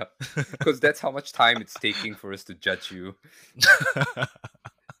 Yeah, because that's how much time it's taking for us to judge you.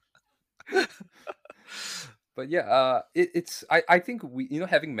 But yeah, it's I think we,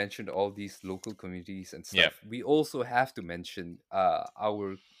 having mentioned all these local communities and Yeah. stuff, we also have to mention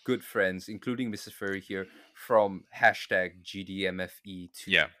our good friends, including Mrs. Furry here from hashtag GDMFE2.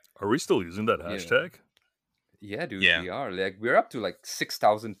 Yeah. Are we still using that You know, hashtag? yeah, dude, Yeah. we are like we're up to like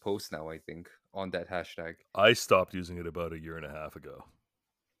 6,000 posts now, I think, on that hashtag. I stopped using it about a year and a half ago.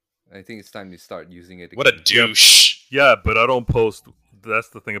 I think it's time to start using it What a again. douche. Yeah, but I don't post. That's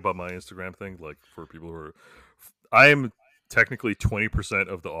the thing about my Instagram thing. Like for people who are, I am technically 20%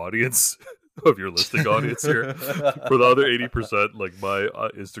 of the audience of your listing audience here. For the other 80%, like my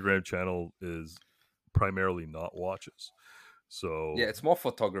Instagram channel is primarily not watches. So Yeah, it's more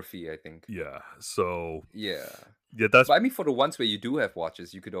photography, I think. yeah, so Yeah. yeah, that's But I mean, for the ones where you do have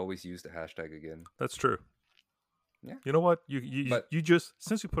watches, you could always use the hashtag again. that's true. Yeah. You know what? You But- you just,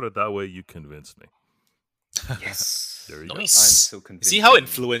 since you put it that way, you convinced me. Yes. There you go. Nice. I'm so convinced. See how of you.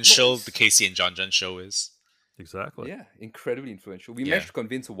 influential Nice. the Casey and John show is? Exactly. Yeah, incredibly influential. We Yeah. managed to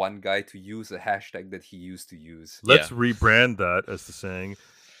convince one guy to use a hashtag that he used to use. Let's Yeah. rebrand that as the saying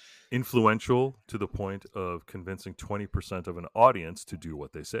influential to the point of convincing 20% of an audience to do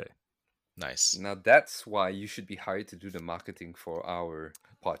what they say. Nice. Now that's why you should be hired to do the marketing for our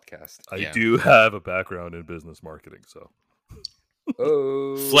podcast. I Yeah. do have a background in business marketing, so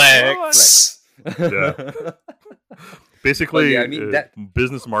Oh, Flex. Yeah. basically, yeah, I mean,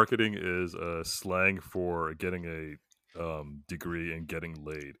 business marketing is slang for getting a degree and getting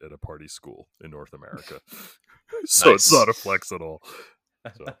laid at a party school in North America. So it's Nice. not a flex at all.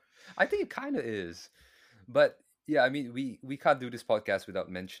 So. I think it kind of is, but yeah, I mean, we can't do this podcast without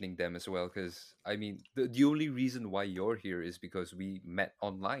mentioning them as well, because I mean, the only reason why you're here is because we met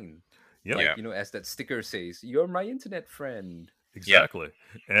online. Yep. Like, Yeah. as that sticker says, "You're my internet friend." Exactly.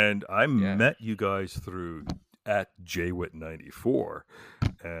 And I Yeah. met you guys through at JWit94,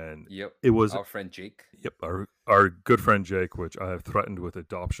 and Yep. it was Our friend Jake. yep our good friend Jake, which I have threatened with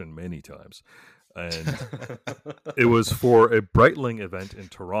adoption many times, and it was for a Breitling event in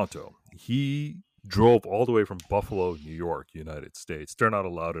Toronto. He drove all the way from Buffalo, New York, United States. They're not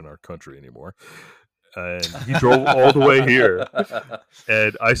allowed in our country anymore. And he drove all the way here.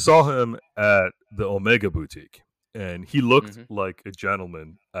 And I saw him at the Omega Boutique. And he looked like a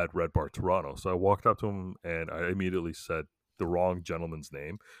gentleman at Red Bar Toronto. So I walked up to him and I immediately said the wrong gentleman's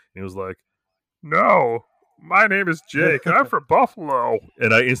name. And he was like, "No, my name is Jake. I'm from Buffalo."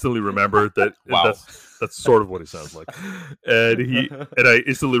 And I instantly remembered that Wow. that's sort of what he sounds like. And I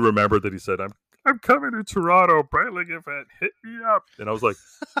instantly remembered that he said, I'm coming to Toronto, Breitling event. Hit me up. And I was like,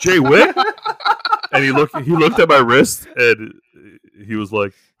 "Jay Witt?" And he looked at my wrist and he was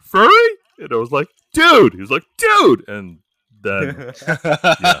like, "Furry?" And I was like, "Dude." He was like, "Dude." And then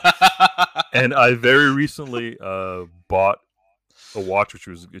and I very recently bought a watch which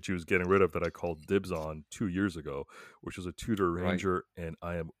she was getting rid of that I called dibs on 2 years ago, which was a Tudor Ranger, and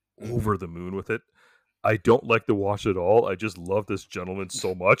I am over the moon with it. I don't like the watch at all. I just love this gentleman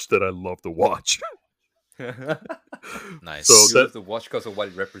so much that I love the watch. Nice. So You love the watch because of what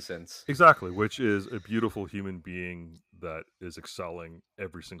it represents. Exactly, which is a beautiful human being that is excelling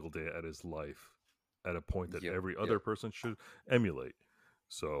every single day at his life at a point that Yep, every other yep. person should emulate.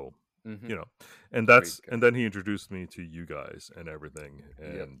 So, Mhm. you know, and that's Great guy. and then he introduced me to you guys and everything,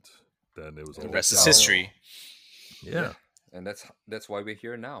 and then it was The the all rest is Oh. history. Yeah. And that's why we're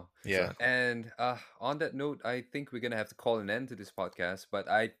here now. Yeah. And on that note, I think we're gonna have to call an end to this podcast. But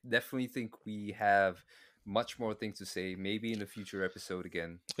I definitely think we have much more things to say. Maybe in a future episode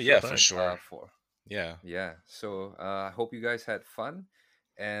again. Yeah, thing. for sure. Yeah. So I hope you guys had fun,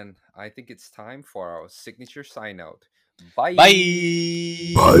 and I think it's time for our signature sign out. Bye. Bye.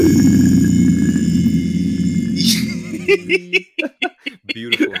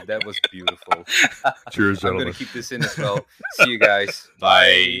 Beautiful. That was beautiful. Cheers, I'm gentlemen. gonna keep this in as well. See you guys.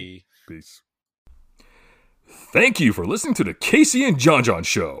 Bye. Peace. Thank you for listening to the Casey and John John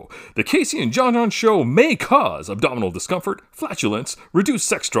Show. The Casey and John John Show may cause abdominal discomfort, flatulence, reduced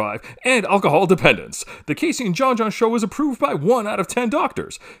sex drive, and alcohol dependence. The Casey and John John Show is approved by 1 out of 10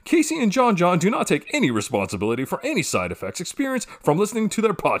 doctors. Casey and John John do not take any responsibility for any side effects experienced from listening to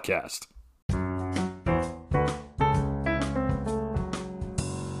their podcast.